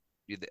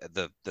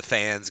 The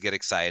fans get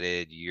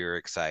excited, you're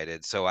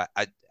excited, so I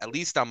at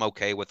least I'm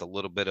okay with a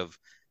little bit of,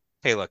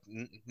 hey, look,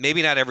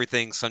 maybe not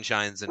everything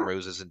sunshines and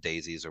roses and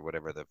daisies or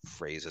whatever the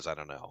phrase is, I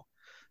don't know,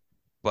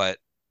 but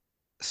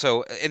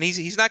so, and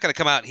he's not going to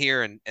come out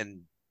here and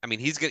I mean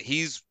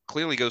he's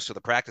clearly goes to the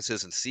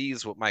practices and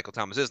sees what Michael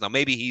Thomas is. Now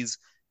maybe he's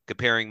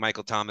comparing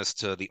Michael Thomas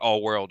to the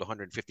all-world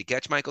 150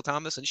 catch Michael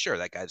Thomas, and sure,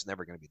 that guy's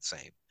never going to be the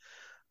same.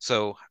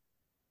 So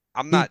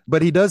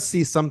but he does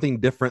see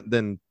something different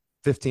than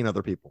 15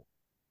 other people.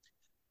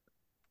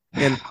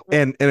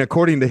 And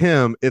according to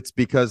him, it's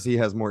because he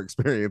has more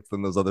experience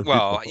than those other people.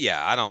 Well,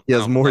 yeah, He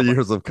has more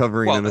years of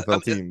covering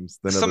NFL teams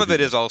than some other of people.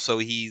 it is also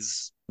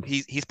he's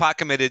pot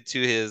committed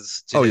to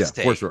his take.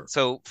 For sure.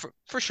 So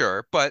for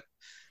sure, but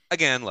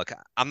again, look,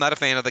 I'm not a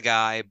fan of the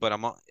guy, but I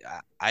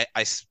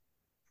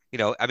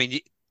mean,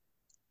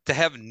 to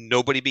have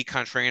nobody be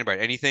contrarian about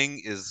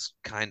anything is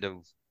kind of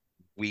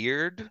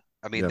weird.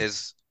 I mean,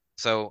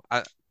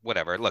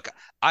 whatever. Look,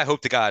 I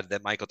hope to God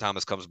that Michael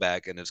Thomas comes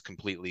back and is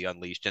completely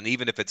unleashed. And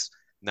even if it's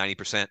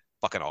 90%,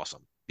 fucking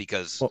awesome.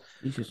 Because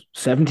he's just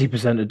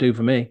 70% to do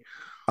for me.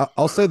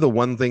 I'll say the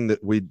one thing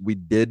that we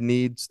did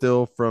need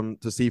still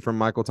to see from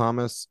Michael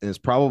Thomas is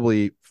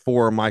probably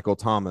for Michael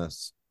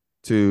Thomas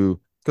because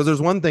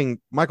there's one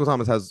thing, Michael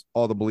Thomas has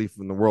all the belief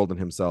in the world in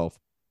himself,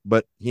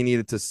 but he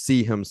needed to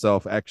see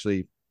himself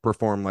actually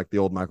perform like the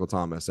old Michael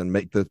Thomas and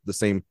make the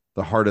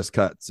hardest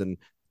cuts and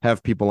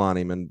have people on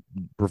him and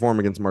perform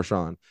against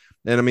Marshawn.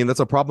 And I mean, that's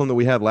a problem that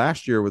we had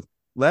last year.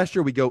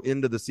 We go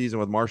into the season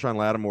with Marshawn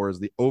Lattimore as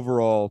the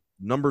overall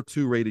number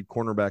 2 rated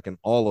cornerback in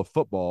all of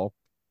football.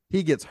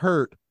 He gets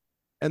hurt.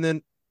 And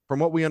then from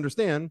what we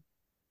understand,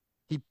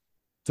 he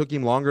took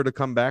him longer to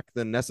come back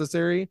than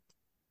necessary.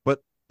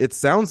 But it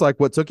sounds like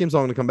what took him so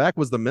long to come back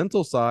was the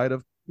mental side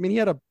of, I mean, he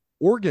had a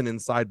organ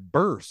inside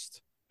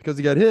burst because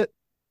he got hit.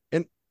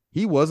 And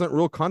he wasn't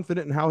real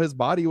confident in how his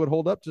body would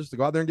hold up just to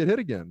go out there and get hit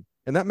again.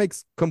 And that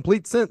makes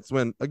complete sense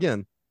when,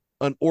 again,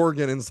 an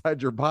organ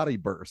inside your body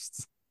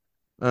bursts.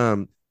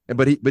 But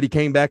he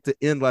came back to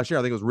end last year.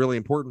 I think it was really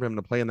important for him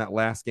to play in that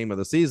last game of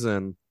the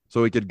season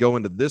so he could go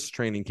into this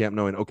training camp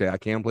knowing, okay, I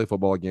can play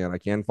football again. I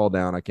can fall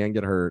down. I can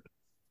get hurt,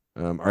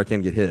 or I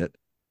can get hit.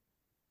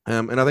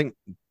 And I think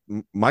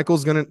Michael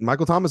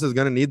Thomas is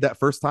gonna need that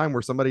first time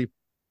where somebody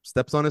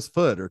steps on his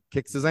foot or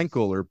kicks his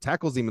ankle or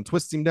tackles him and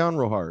twists him down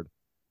real hard.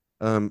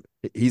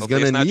 He's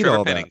gonna need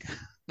all that.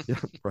 Yeah,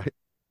 right.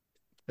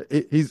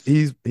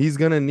 He's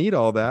gonna need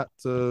all that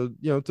to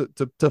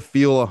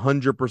feel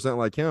 100%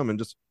 like him and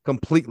just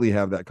completely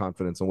have that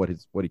confidence in what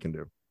he can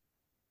do.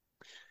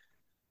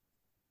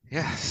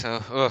 Yeah.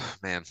 So, oh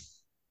man,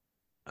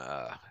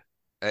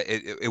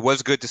 it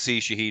was good to see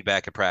Shaheed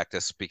back at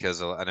practice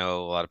because I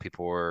know a lot of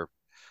people were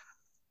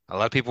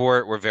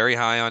very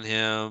high on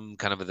him.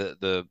 Kind of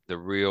the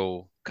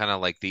real kind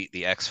of like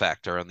the X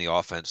factor on the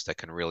offense that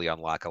can really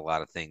unlock a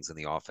lot of things in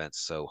the offense.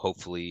 So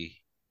hopefully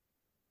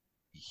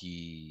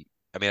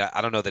I mean,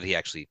 I don't know that he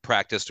actually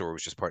practiced or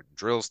was just part of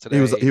drills today.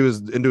 He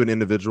was doing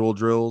individual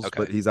drills, okay,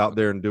 but he's out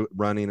there and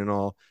running and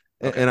all.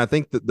 Okay. And I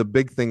think that the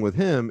big thing with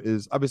him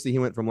is obviously he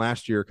went from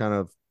last year kind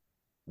of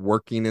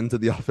working into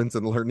the offense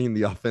and learning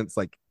the offense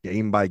like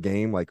game by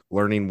game, like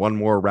learning one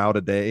more route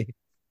a day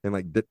and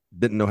like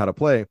didn't know how to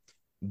play.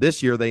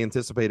 This year they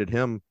anticipated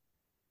them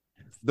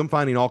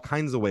finding all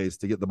kinds of ways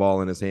to get the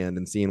ball in his hand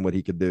and seeing what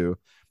he could do.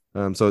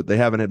 So they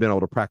haven't been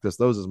able to practice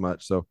those as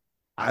much. So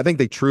I think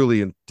they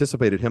truly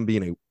anticipated him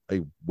being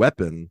a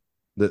weapon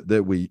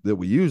that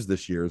we use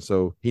this year.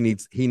 So he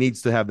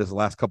needs to have this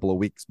last couple of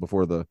weeks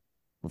before the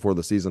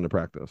season to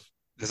practice.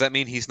 Does that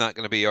mean he's not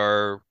going to be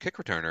our kick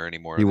returner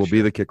anymore He will this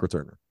be the year? kick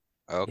returner.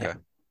 Okay. Yeah,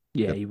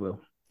 yeah, Yep. he will.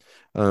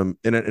 And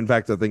in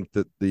fact, I think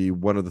that the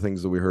one of the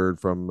things that we heard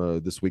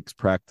from this week's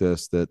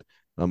practice that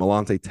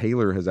Alante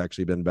Taylor has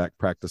actually been back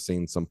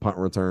practicing some punt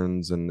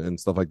returns and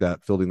stuff like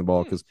that, fielding the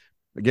ball. Because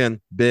again,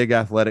 big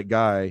athletic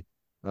guy,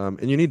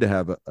 and you need to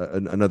have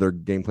another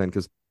game plan.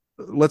 Because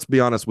let's be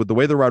honest, with the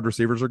way the wide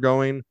receivers are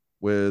going,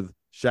 with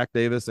Shaq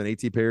Davis and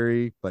A.T.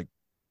 Perry, like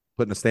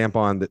putting a stamp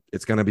on that,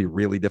 it's going to be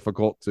really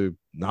difficult to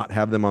not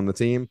have them on the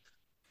team.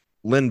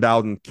 Lynn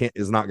Bowden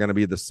is not going to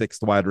be the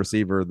sixth wide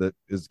receiver that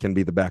can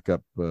be the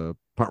backup punt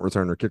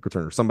returner, kick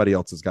returner. Somebody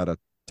else has got to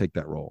take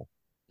that role.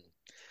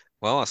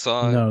 Well, I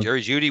saw No,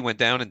 Jerry Jeudy went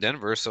down in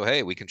Denver, so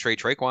hey, we can trade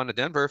Traquan to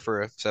Denver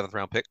for a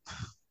 7th-round pick.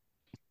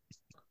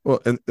 Well,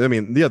 and I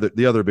mean the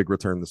other big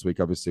return this week,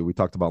 obviously we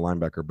talked about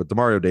linebacker, but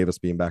Demario Davis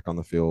being back on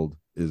the field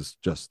is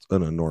just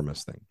an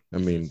enormous thing. I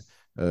mean,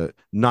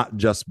 not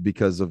just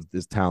because of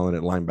his talent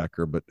at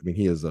linebacker, but I mean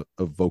he is a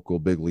vocal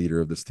big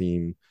leader of this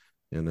team,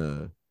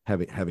 and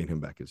having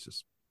him back is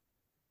just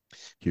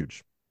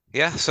huge.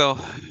 Yeah, so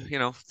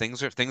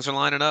things are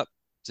lining up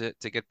to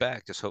get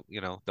back. Just hope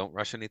don't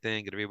rush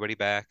anything, get everybody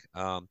back.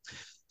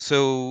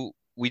 So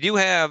we do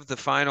have the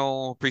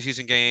final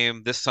preseason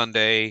game this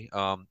Sunday.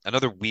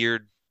 Another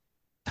weird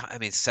time. I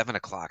mean, 7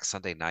 o'clock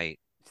Sunday night.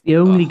 it's the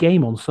only Ugh.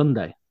 game on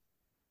Sunday.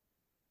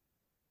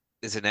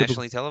 Is it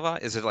nationally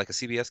televised? Is it like a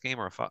CBS game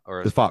or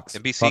or It's Fox.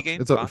 NBC Fox.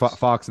 game? It's a Fox?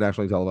 Fox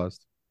nationally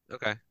televised.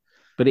 Okay.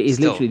 But it is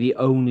Still, literally the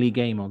only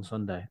game on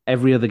Sunday.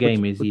 Every other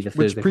game is either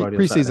Thursday, Friday,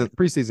 or Saturday.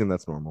 Preseason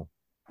that's normal.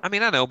 I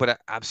mean, I know, but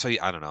I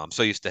don't know. I'm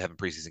so used to having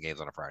preseason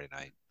games on a Friday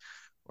night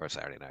or a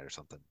Saturday night or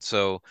something.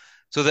 So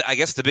I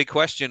guess the big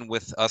question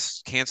with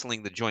us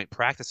canceling the joint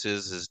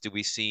practices is, do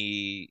we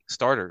see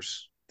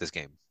starters this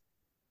game?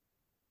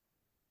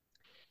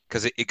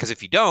 Because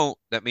if you don't,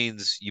 that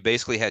means you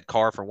basically had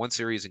Carr for one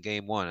series in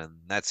game one, and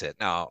that's it.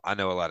 Now, I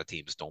know a lot of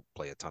teams don't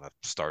play a ton of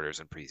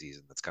starters in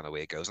preseason. That's kind of the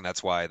way it goes, and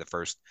that's why the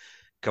first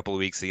couple of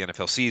weeks of the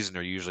NFL season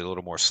are usually a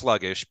little more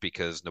sluggish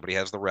because nobody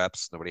has the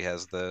reps, nobody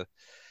has the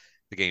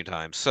game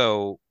time.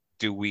 So,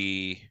 do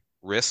we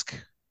risk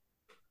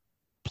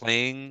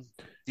playing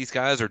these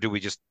guys, or do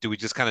we just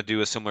kind of do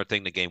a similar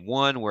thing to game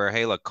one, where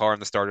hey, look, Carr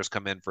and the starters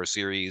come in for a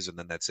series, and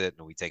then that's it,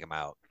 and we take them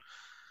out?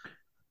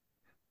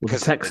 Well,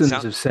 Because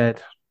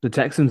it The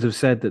Texans have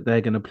said that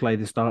they're going to play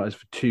the starters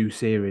for 2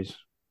 series.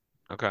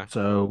 okay.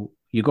 So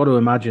you've got to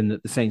imagine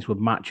that the Saints would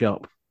match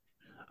up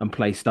and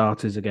play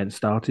starters against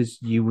starters,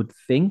 you would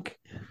think.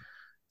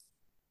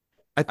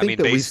 I think mean,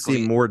 that we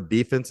basically, see more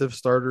defensive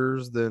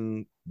starters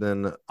than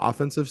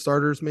offensive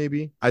starters.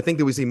 Maybe I think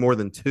that we see more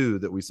than two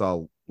that we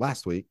saw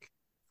last week.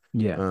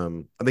 Yeah.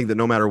 I think that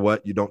no matter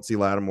what, you don't see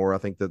Lattimore. I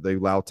think that they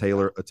allow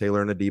Taylor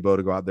and a Debo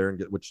to go out there and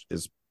get, which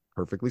is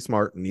perfectly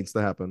smart and needs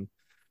to happen.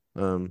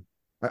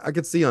 I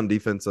could see on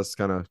defense us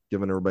kind of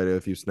giving everybody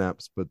a few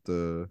snaps, but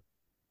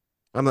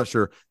I'm not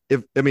sure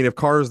if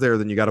Carr's there,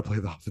 then you got to play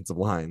the offensive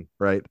line,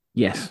 right?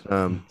 Yes.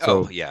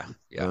 So yeah.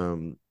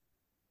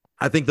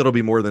 I think that'll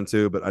be more than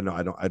two, but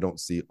I don't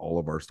see all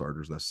of our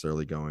starters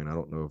necessarily going. I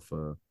don't know if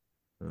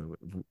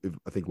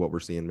I think what we're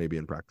seeing maybe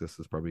in practice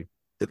is probably,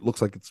 it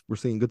looks like we're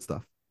seeing good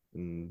stuff,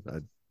 and I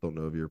don't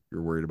know if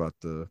you're worried about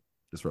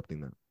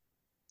disrupting that.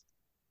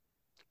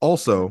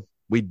 Also,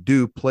 we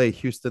do play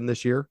Houston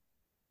this year.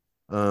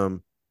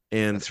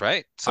 And that's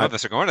right. Some of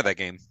us are going to that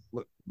game.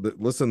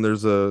 Listen,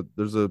 there's a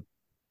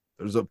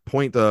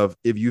point of,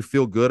 if you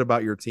feel good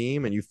about your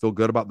team and you feel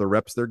good about the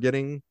reps they're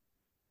getting,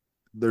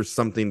 there's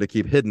something to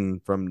keep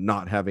hidden from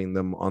not having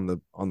them on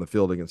the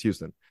field against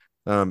Houston.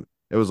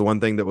 It was the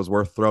one thing that was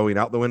worth throwing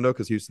out the window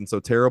because Houston's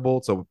so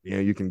terrible. So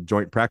you can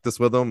joint practice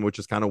with them, which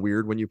is kind of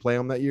weird when you play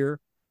them that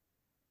year.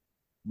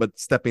 But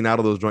stepping out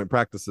of those joint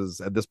practices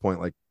at this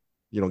point, like,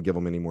 you don't give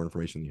them any more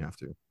information than you have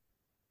to.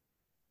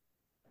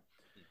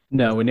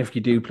 No, and if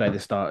you do play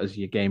the starters,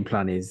 your game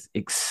plan is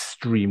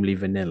extremely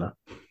vanilla.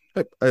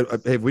 Hey,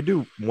 if we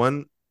do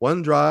one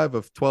drive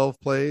of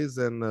 12 plays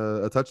and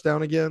a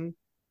touchdown again,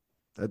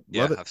 I'd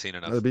love it. I've seen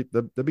enough.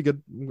 That'd be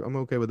good. I'm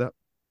okay with that.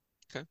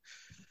 Okay.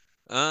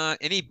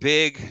 Any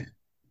big,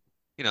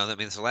 that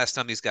means the last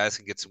time these guys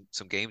can get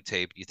some game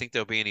tape. Do you think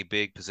there'll be any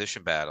big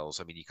position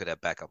battles? I mean, you could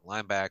have backup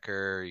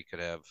linebacker. You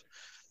could have.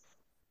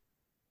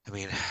 I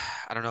mean,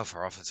 I don't know if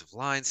our offensive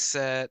line's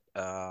set.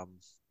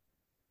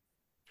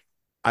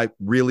 I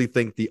really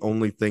think the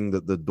only thing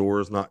that the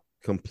door is not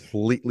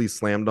completely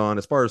slammed on,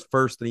 as far as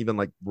first and even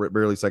like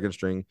barely second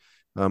string,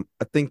 I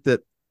think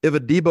that if a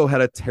Debo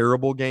had a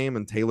terrible game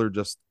and Taylor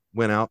just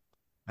went out,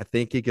 I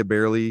think he could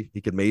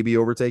maybe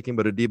overtake him.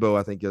 But a Debo,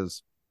 I think,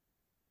 is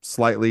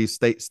slightly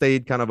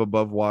stayed kind of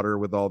above water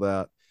with all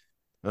that.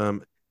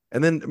 And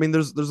then, I mean,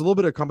 there's a little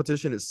bit of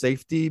competition at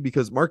safety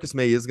because Marcus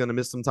May is going to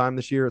miss some time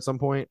this year at some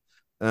point.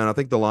 And I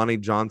think the Lonnie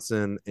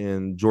Johnson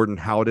and Jordan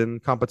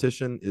Howden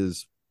competition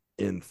is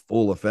in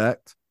full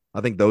effect.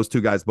 I think those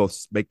two guys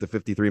both make the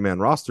 53-man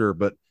roster,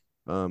 but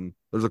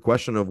There's a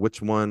question of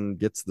which one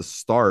gets the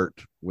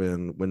start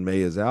when May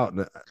is out,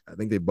 and I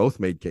think they both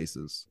made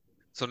cases.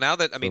 So now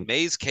that, I mean, So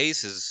May's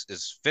case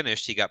is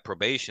finished, he got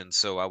probation,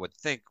 so I would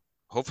think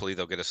hopefully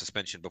they'll get a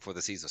suspension before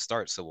the season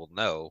starts, so we'll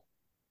know.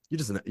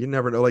 you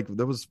never know. Like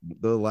there was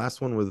the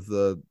last one with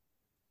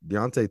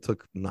Deontay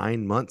took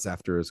 9 months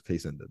after his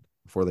case ended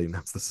before they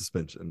announced the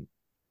suspension.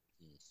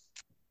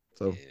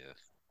 So Yeah.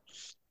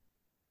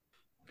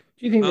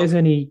 Do you think Well, there's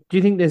any? Do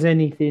you think there's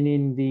anything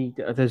in the?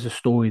 There's a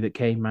story that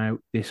came out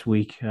this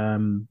week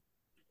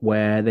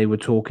where they were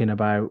talking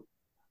about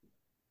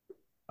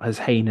has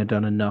Hayner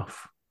done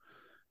enough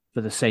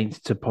for the Saints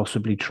to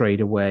possibly trade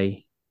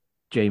away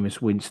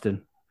Jameis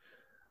Winston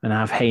and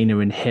have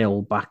Hayner and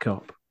Hill back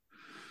up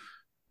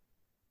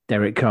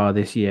Derek Carr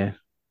this year?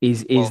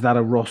 Is well, that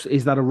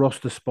a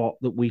roster spot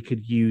that we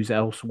could use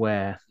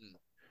elsewhere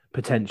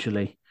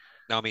potentially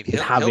no, I mean, with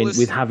Hill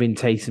having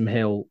is, Taysom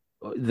Hill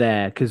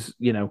there? Because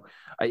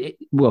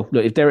well,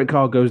 look, if Derek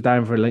Carr goes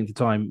down for a length of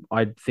time,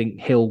 I think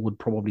Hill would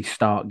probably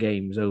start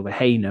games over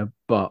Hayner.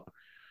 But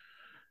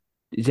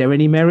is there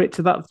any merit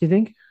to that? Do you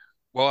think?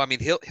 well, I mean,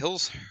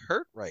 Hill's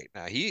hurt right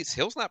now.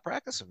 Hill's not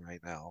practicing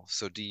right now.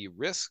 So do you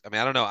risk? I mean,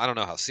 I don't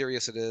know how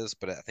serious it is,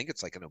 but I think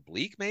it's like an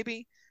oblique,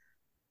 maybe.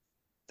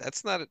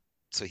 That's not a,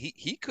 so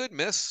he could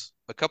miss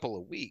a couple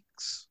of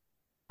weeks.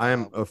 I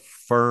am Um, a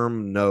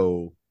firm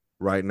no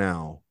right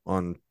now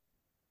on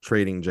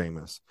trading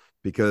Jameis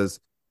because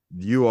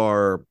you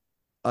are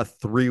a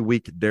 3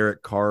 week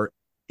Derek Carr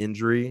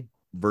injury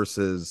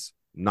versus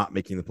not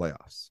making the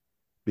playoffs.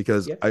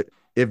 Because Yeah.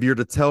 if you're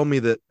to tell me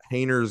that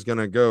Hayner's going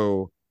to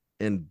go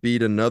and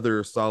beat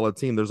another solid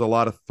team, there's a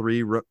lot of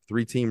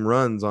three team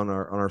runs on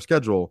our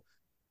schedule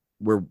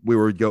where we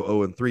would go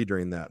 0-3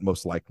 during that,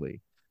 most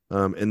likely.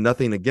 And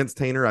nothing against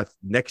Hayner.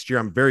 Next year,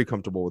 I'm very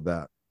comfortable with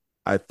that.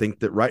 I think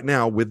that right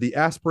now, with the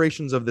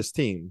aspirations of this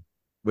team,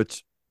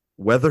 which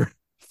whether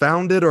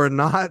founded or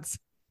not,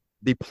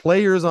 the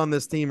players on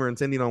this team are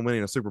intending on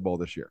winning a Super Bowl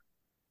this year.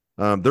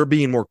 They're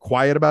being more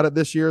quiet about it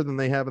this year than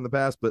they have in the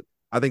past, but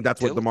I think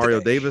that's what till Demario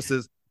today. Davis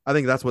is. I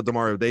think that's what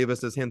Demario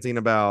Davis is hinting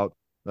about.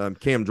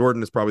 Cam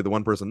Jordan is probably the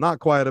one person not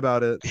quiet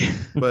about it,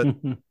 but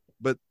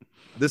but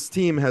this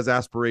team has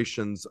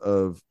aspirations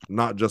of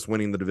not just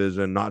winning the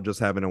division, not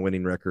just having a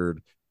winning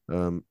record,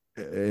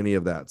 any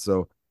of that.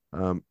 So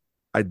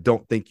I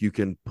don't think you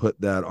can put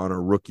that on a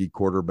rookie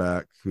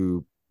quarterback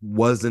who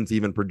wasn't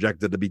even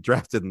projected to be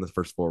drafted in the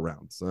first 4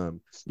 rounds.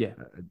 Yeah.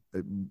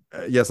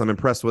 Yes, I'm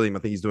impressed with him. I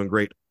think he's doing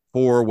great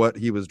for what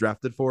he was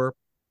drafted for.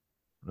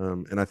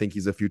 And I think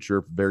he's a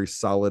future very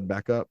solid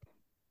backup.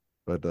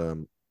 But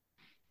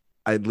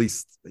I at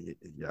least,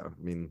 yeah, I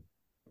mean,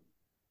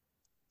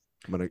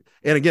 and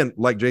again,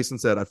 like Jason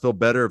said, I feel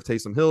better if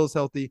Taysom Hill is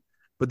healthy.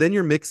 But then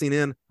you're mixing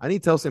in. I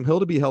need Taysom Hill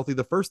to be healthy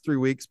the first 3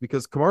 weeks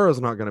because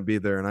Kamara's not going to be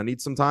there, and I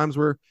need some times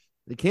where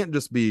it can't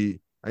just be.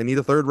 I need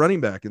a third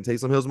running back, and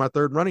Taysom Hill's my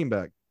third running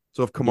back.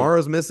 So if Yeah.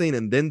 Kamara's missing,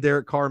 and then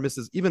Derek Carr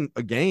misses even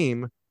a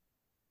game,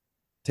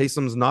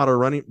 Taysom's not a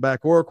running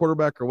back or a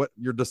quarterback or what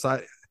you're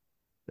deciding.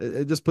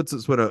 It just puts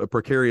us in a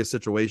precarious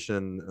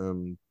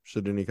situation.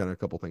 Should any kind of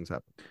couple things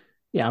happen.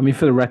 Yeah, I mean,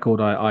 for the record,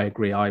 I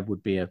agree. I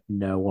would be a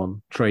no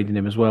on trading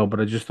him as well,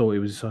 but I just thought it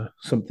was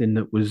something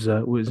that was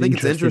I think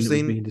it's interesting that was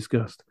interesting. being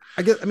discussed.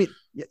 I guess. I mean,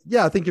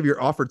 yeah. I think if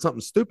you're offered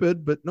something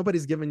stupid, but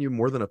nobody's giving you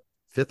more than a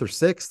fifth or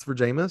sixth for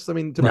Jameis. I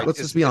mean, Right. let's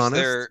just be Is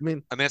honest. there? I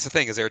mean, that's the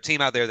thing. Is there a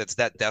team out there that's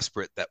that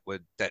desperate that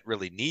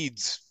really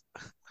needs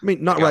a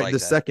Not guy right like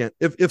this that? second.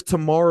 If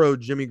tomorrow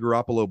Jimmy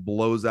Garoppolo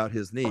blows out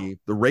his knee,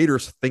 the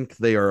Raiders think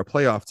they are a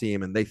playoff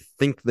team and they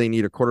think they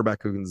need a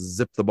quarterback who can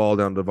zip the ball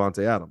down to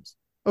Devontae Adams.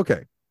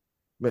 Okay,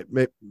 I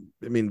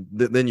mean,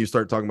 then you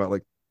start talking about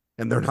like,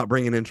 and they're not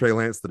bringing in Trey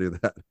Lance to do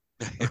that.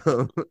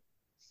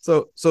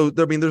 So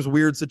I mean, there's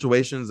weird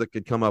situations that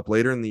could come up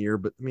later in the year,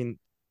 but I mean,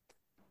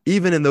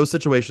 even in those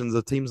situations,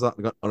 the team's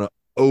not going to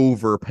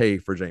overpay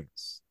for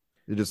Jameis.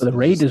 But You just The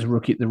Raiders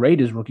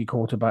rookie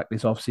quarterback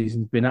this offseason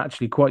has been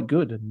actually quite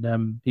good,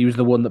 and he was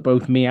the one that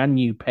both me and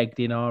you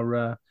pegged in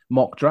our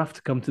mock draft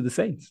to come to the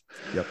Saints.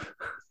 Yep.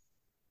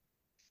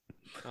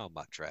 Oh,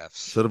 mock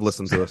drafts. Should have So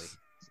listened to silly. us.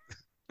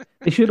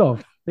 They should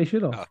have. They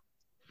should have. Oh.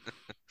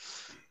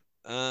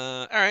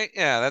 All right,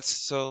 yeah,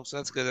 so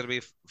that's good. That'll be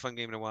a fun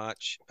game to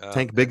watch.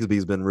 Tank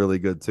Bigsby's been really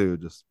good too.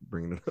 Just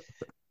bringing it up.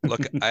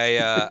 Look, I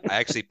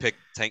actually picked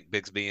Tank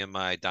Bigsby in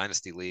my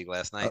dynasty league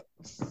last night.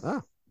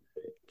 Ah,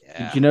 Do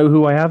Yeah, you know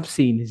who I have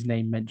seen his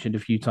name mentioned a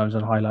few times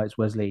on highlights,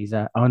 Wesley? He's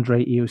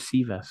Andre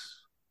Iosivas.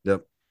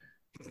 yep.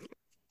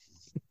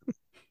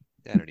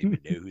 I don't even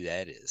know who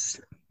that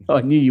is.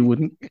 I knew you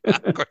wouldn't.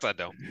 Of course I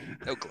don't.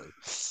 No clue.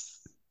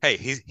 Hey,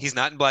 he's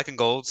not in black and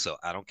gold, so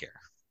I don't care.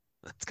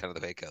 That's kind of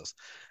the way it goes.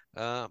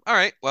 All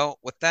right. Well,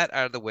 with that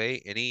out of the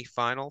way, any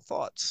final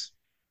thoughts?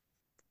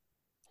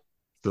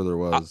 Sure there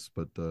I- was,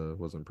 but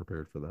wasn't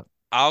prepared for that.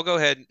 I'll go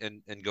ahead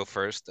and go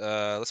first.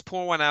 Let's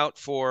pour one out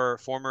for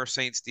former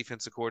Saints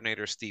defensive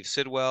coordinator Steve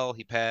Sidwell.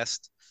 He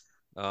passed.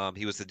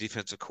 He was the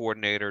defensive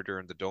coordinator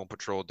during the Dome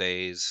Patrol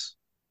days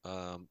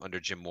under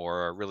Jim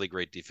Mora, a really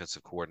great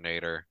defensive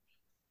coordinator.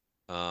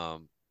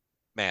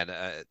 Man,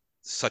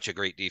 such a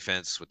great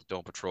defense with the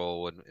Dome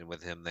Patrol and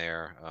with him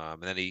there.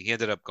 And then he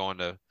ended up going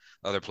to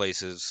other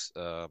places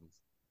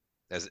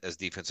as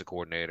defensive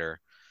coordinator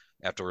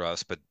after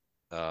us, but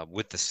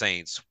with the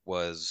Saints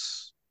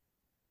was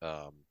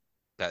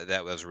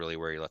that was really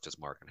where he left his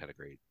mark and had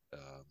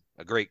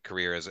a great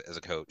career as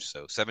a coach.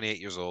 So 78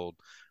 years old,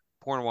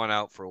 pouring one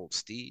out for old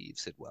Steve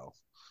Sidwell.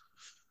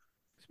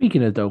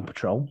 Speaking of Dome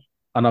Patrol,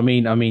 and I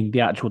mean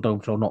the actual Dome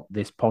Patrol, not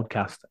this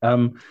podcast.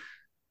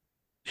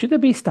 Should there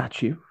be a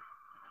statue?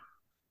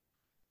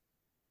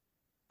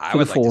 I For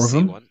would the like to four of see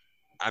them? one.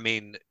 I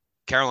mean,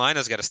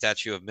 Carolina's got a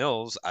statue of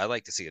Mills. I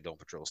like to see a Dome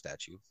Patrol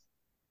statue.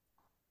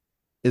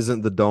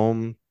 Isn't the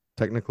dome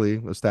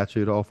technically a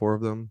statue to all four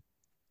of them?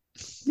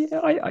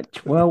 Yeah,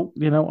 well,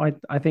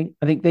 I think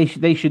they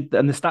should,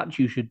 and the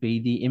statue should be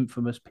the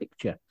infamous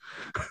picture.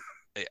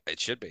 It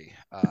should be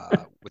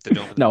with the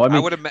dome. No, I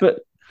mean, would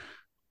but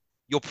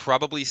you'll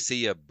probably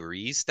see a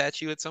Breeze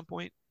statue at some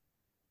point.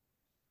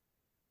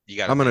 You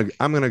got.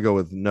 I'm gonna go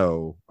with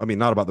no. I mean,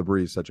 not about the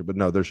Breeze statue, but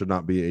no, there should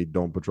not be a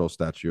Dome Patrol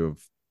statue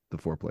of the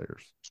four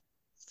players.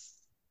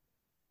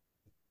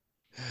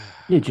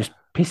 you're just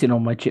pissing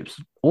on my chips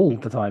all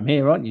the time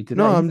here, aren't you?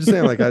 Today? No, I'm just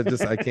saying, like,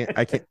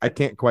 I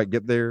can't quite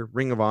get there.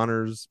 Ring of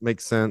Honors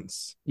makes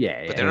sense.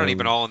 Yeah, But they're not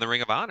even all in the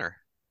Ring of Honor.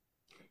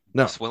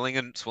 No, Swilling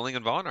and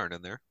Vaughn aren't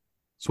in there.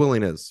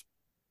 Swilling is.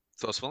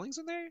 So Swilling's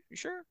in there? You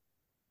sure?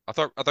 I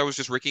thought it was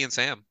just Ricky and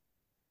Sam.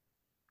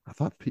 I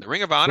thought The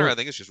Ring of Honor, I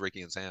think it's just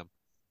Ricky and Sam.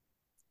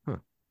 Huh.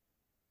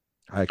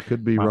 I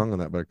could be wrong on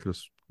that, but I could have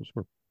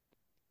sworn.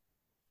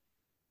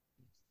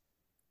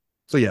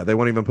 So yeah, they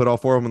won't even put all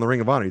four of them in the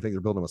Ring of Honor. You think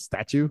they're building a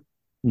statue?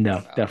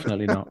 No,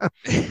 definitely not.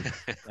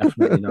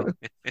 Definitely not.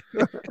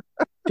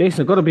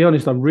 Jason, I've got to be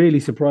honest. I'm really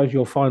surprised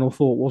your final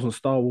thought wasn't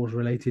Star Wars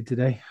related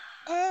today.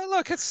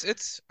 Look,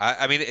 it's.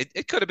 I mean,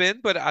 it could have been,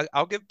 but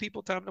I'll give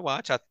people time to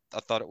watch. I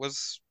thought it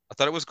was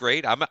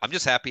great. I'm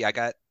just happy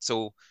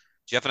so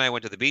Jeff and I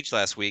went to the beach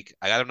last week.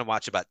 I got him to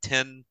watch about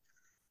 10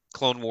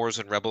 Clone Wars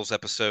and Rebels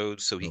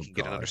episodes so he can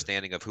get an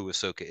understanding of who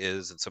Ahsoka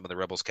is and some of the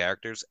Rebels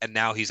characters. And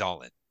now he's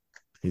all in.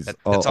 He's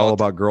all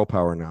about girl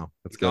power now.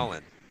 That's good. All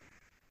in.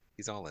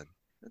 He's all in.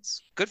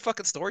 It's good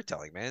fucking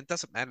storytelling, man. It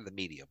doesn't matter the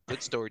medium.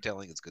 Good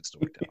storytelling is good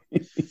storytelling.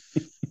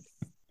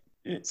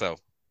 So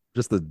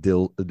just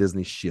the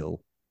Disney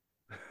shill.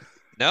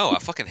 No, I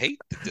fucking hate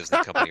the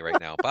Disney company right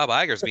now. Bob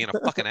Iger's being a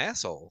fucking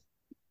asshole.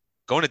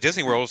 Going to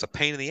Disney World is a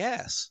pain in the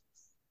ass.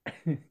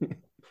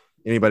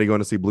 Anybody going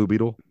to see Blue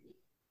Beetle?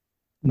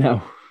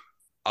 No.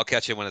 I'll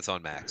catch it when it's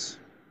on Max.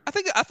 I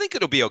think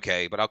it'll be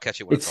okay, but I'll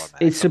catch it when it's on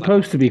Max. It's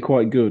supposed to be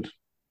quite good.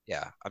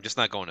 Yeah, I'm just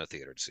not going to a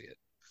theater to see it.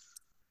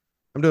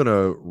 I'm doing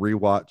a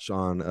rewatch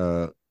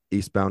on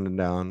Eastbound and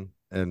Down,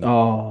 and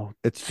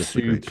it's just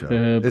a great show.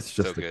 It's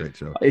just a great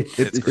show.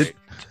 It's great.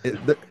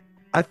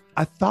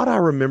 I thought I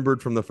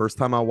remembered from the first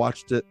time I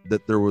watched it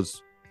that there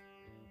was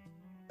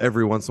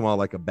every once in a while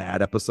like a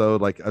bad episode.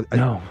 Like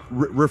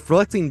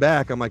reflecting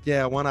back, I'm like,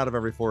 yeah, 1 out of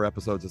every 4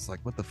 episodes, it's like,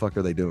 what the fuck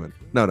are they doing?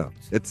 No,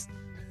 it's.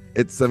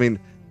 I mean,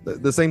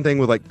 the same thing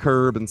with like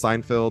Curb and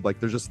Seinfeld. Like,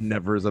 there's just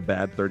never is a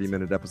bad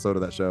 30-minute episode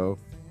of that show.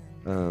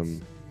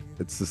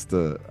 It's just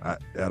I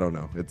don't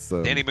know. It's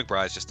Danny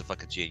McBride's just a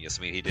fucking genius.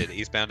 I mean, he did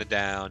Eastbound and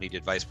Down. He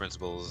did Vice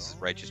Principals,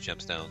 Righteous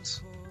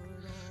Gemstones.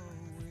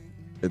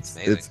 It's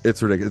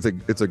ridiculous.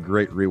 It's a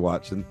great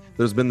rewatch, and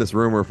there's been this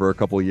rumor for a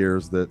couple of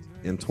years that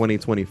in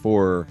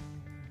 2024,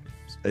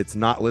 it's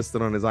not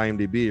listed on his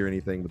IMDb or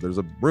anything, but there's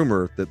a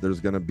rumor that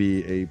there's going to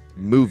be a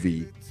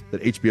movie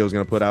that HBO is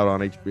going to put out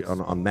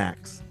on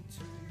Max.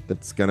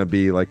 That's going to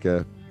be like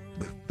the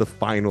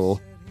final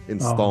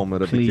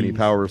installment of the Kenny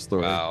Powers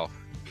story. Wow.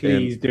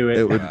 Please do it.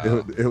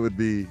 It would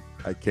be.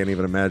 I can't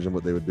even imagine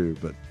what they would do,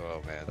 but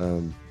oh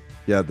man,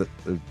 yeah, the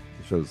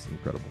show's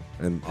incredible.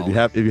 And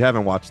if you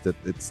haven't watched it,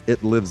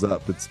 it lives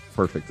up. It's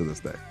perfect to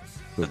this day.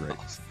 So great.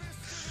 Awesome.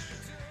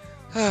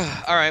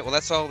 All right, well,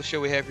 that's all the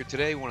show we have here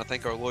today. We want to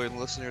thank our loyal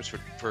listeners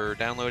for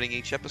downloading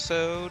each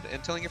episode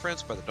and telling your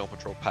friends about the Dome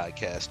Patrol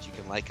podcast. You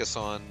can like us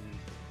on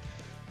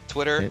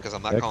Twitter, because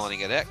I'm not calling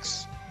it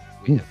X.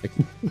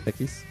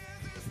 X's.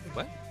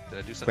 What? Did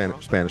I do something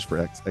wrong? Spanish for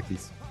X.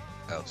 X's.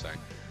 Oh, sorry.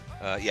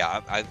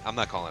 Yeah, I'm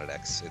not calling it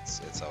X.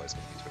 It's always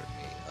going to be Twitter to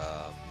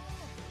me.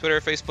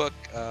 Twitter,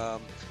 Facebook.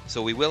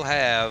 So we will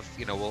have,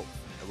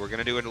 we're going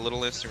to do a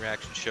little instant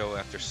reaction show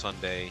after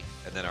Sunday,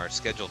 and then our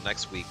schedule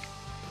next week.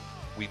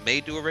 We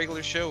may do a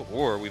regular show,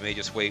 or we may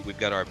just wait. We've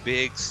got our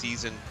big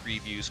season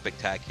preview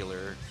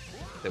spectacular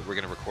that we're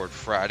going to record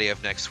Friday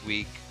of next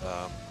week.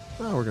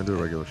 We're going to do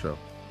a regular show.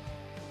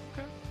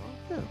 Okay.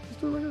 Yeah, let's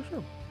do a regular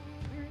show.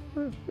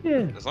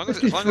 Yeah. As long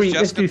let's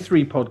as do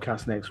 3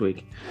 podcasts next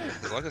week.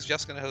 As long as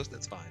Jeff's going to host,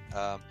 that's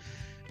fine.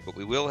 But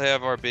we will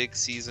have our big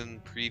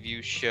season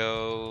preview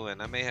show,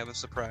 and I may have a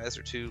surprise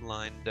or 2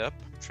 lined up.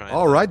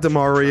 All right,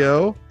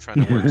 DeMario.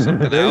 Trying to work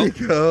something there out.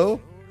 There you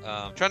go.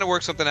 Trying to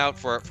work something out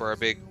for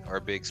our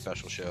big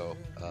special show.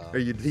 Are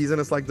you teasing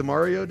us like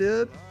DeMario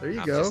did? There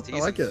you go. I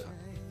like it.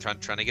 Trying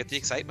to get the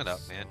excitement up,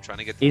 man.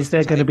 Is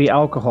there going to be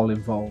alcohol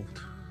involved?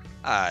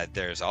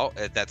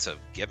 That's a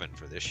given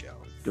for this show.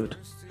 Good.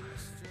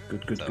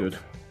 Good.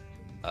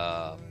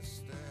 But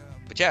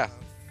yeah,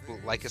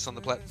 like us on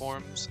the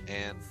platforms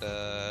and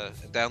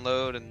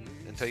download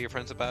and tell your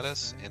friends about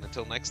us. And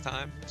until next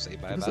time, say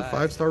bye-bye. Give us a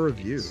 5-star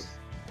review.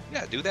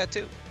 Yeah, do that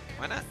too.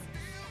 Why not?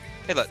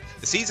 Hey, look,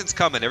 the season's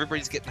coming.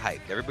 Everybody's getting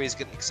hyped. Everybody's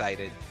getting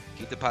excited.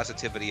 Keep the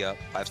positivity up.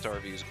 5-star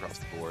reviews across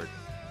the board.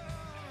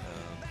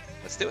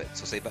 Let's do it.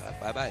 So say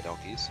bye-bye,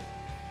 donkeys.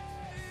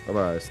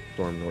 Bye-bye,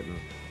 Storm Norton.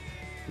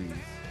 Please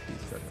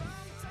cut him.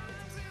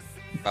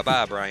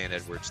 Bye-bye, Brian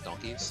Edwards,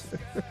 donkeys.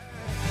 A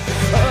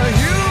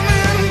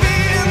human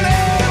being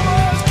that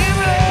was given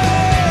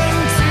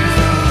to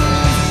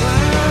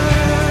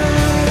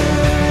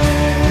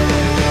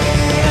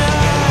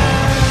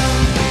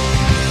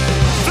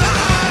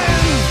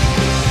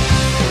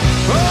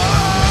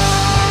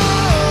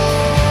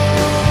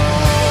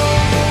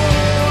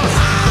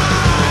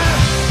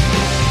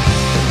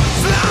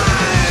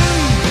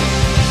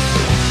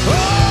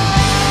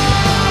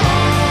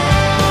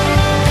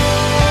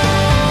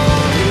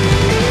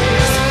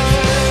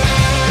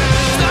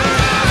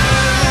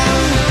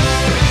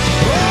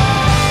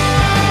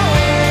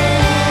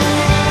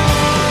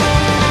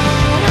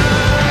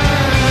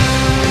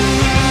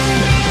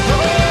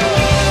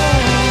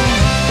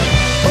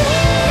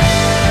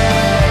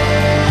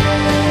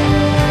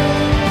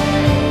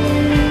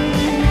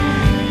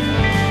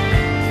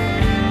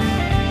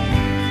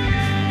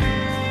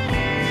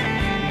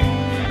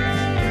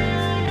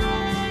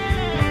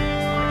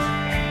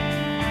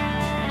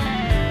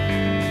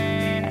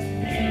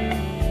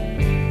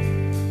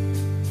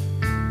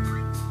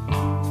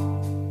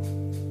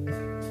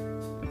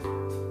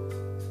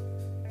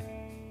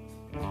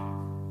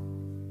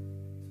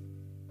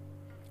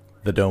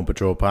The Dome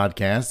Patrol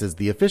podcast is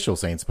the official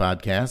Saints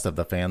podcast of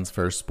the Fans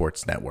First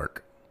Sports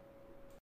Network.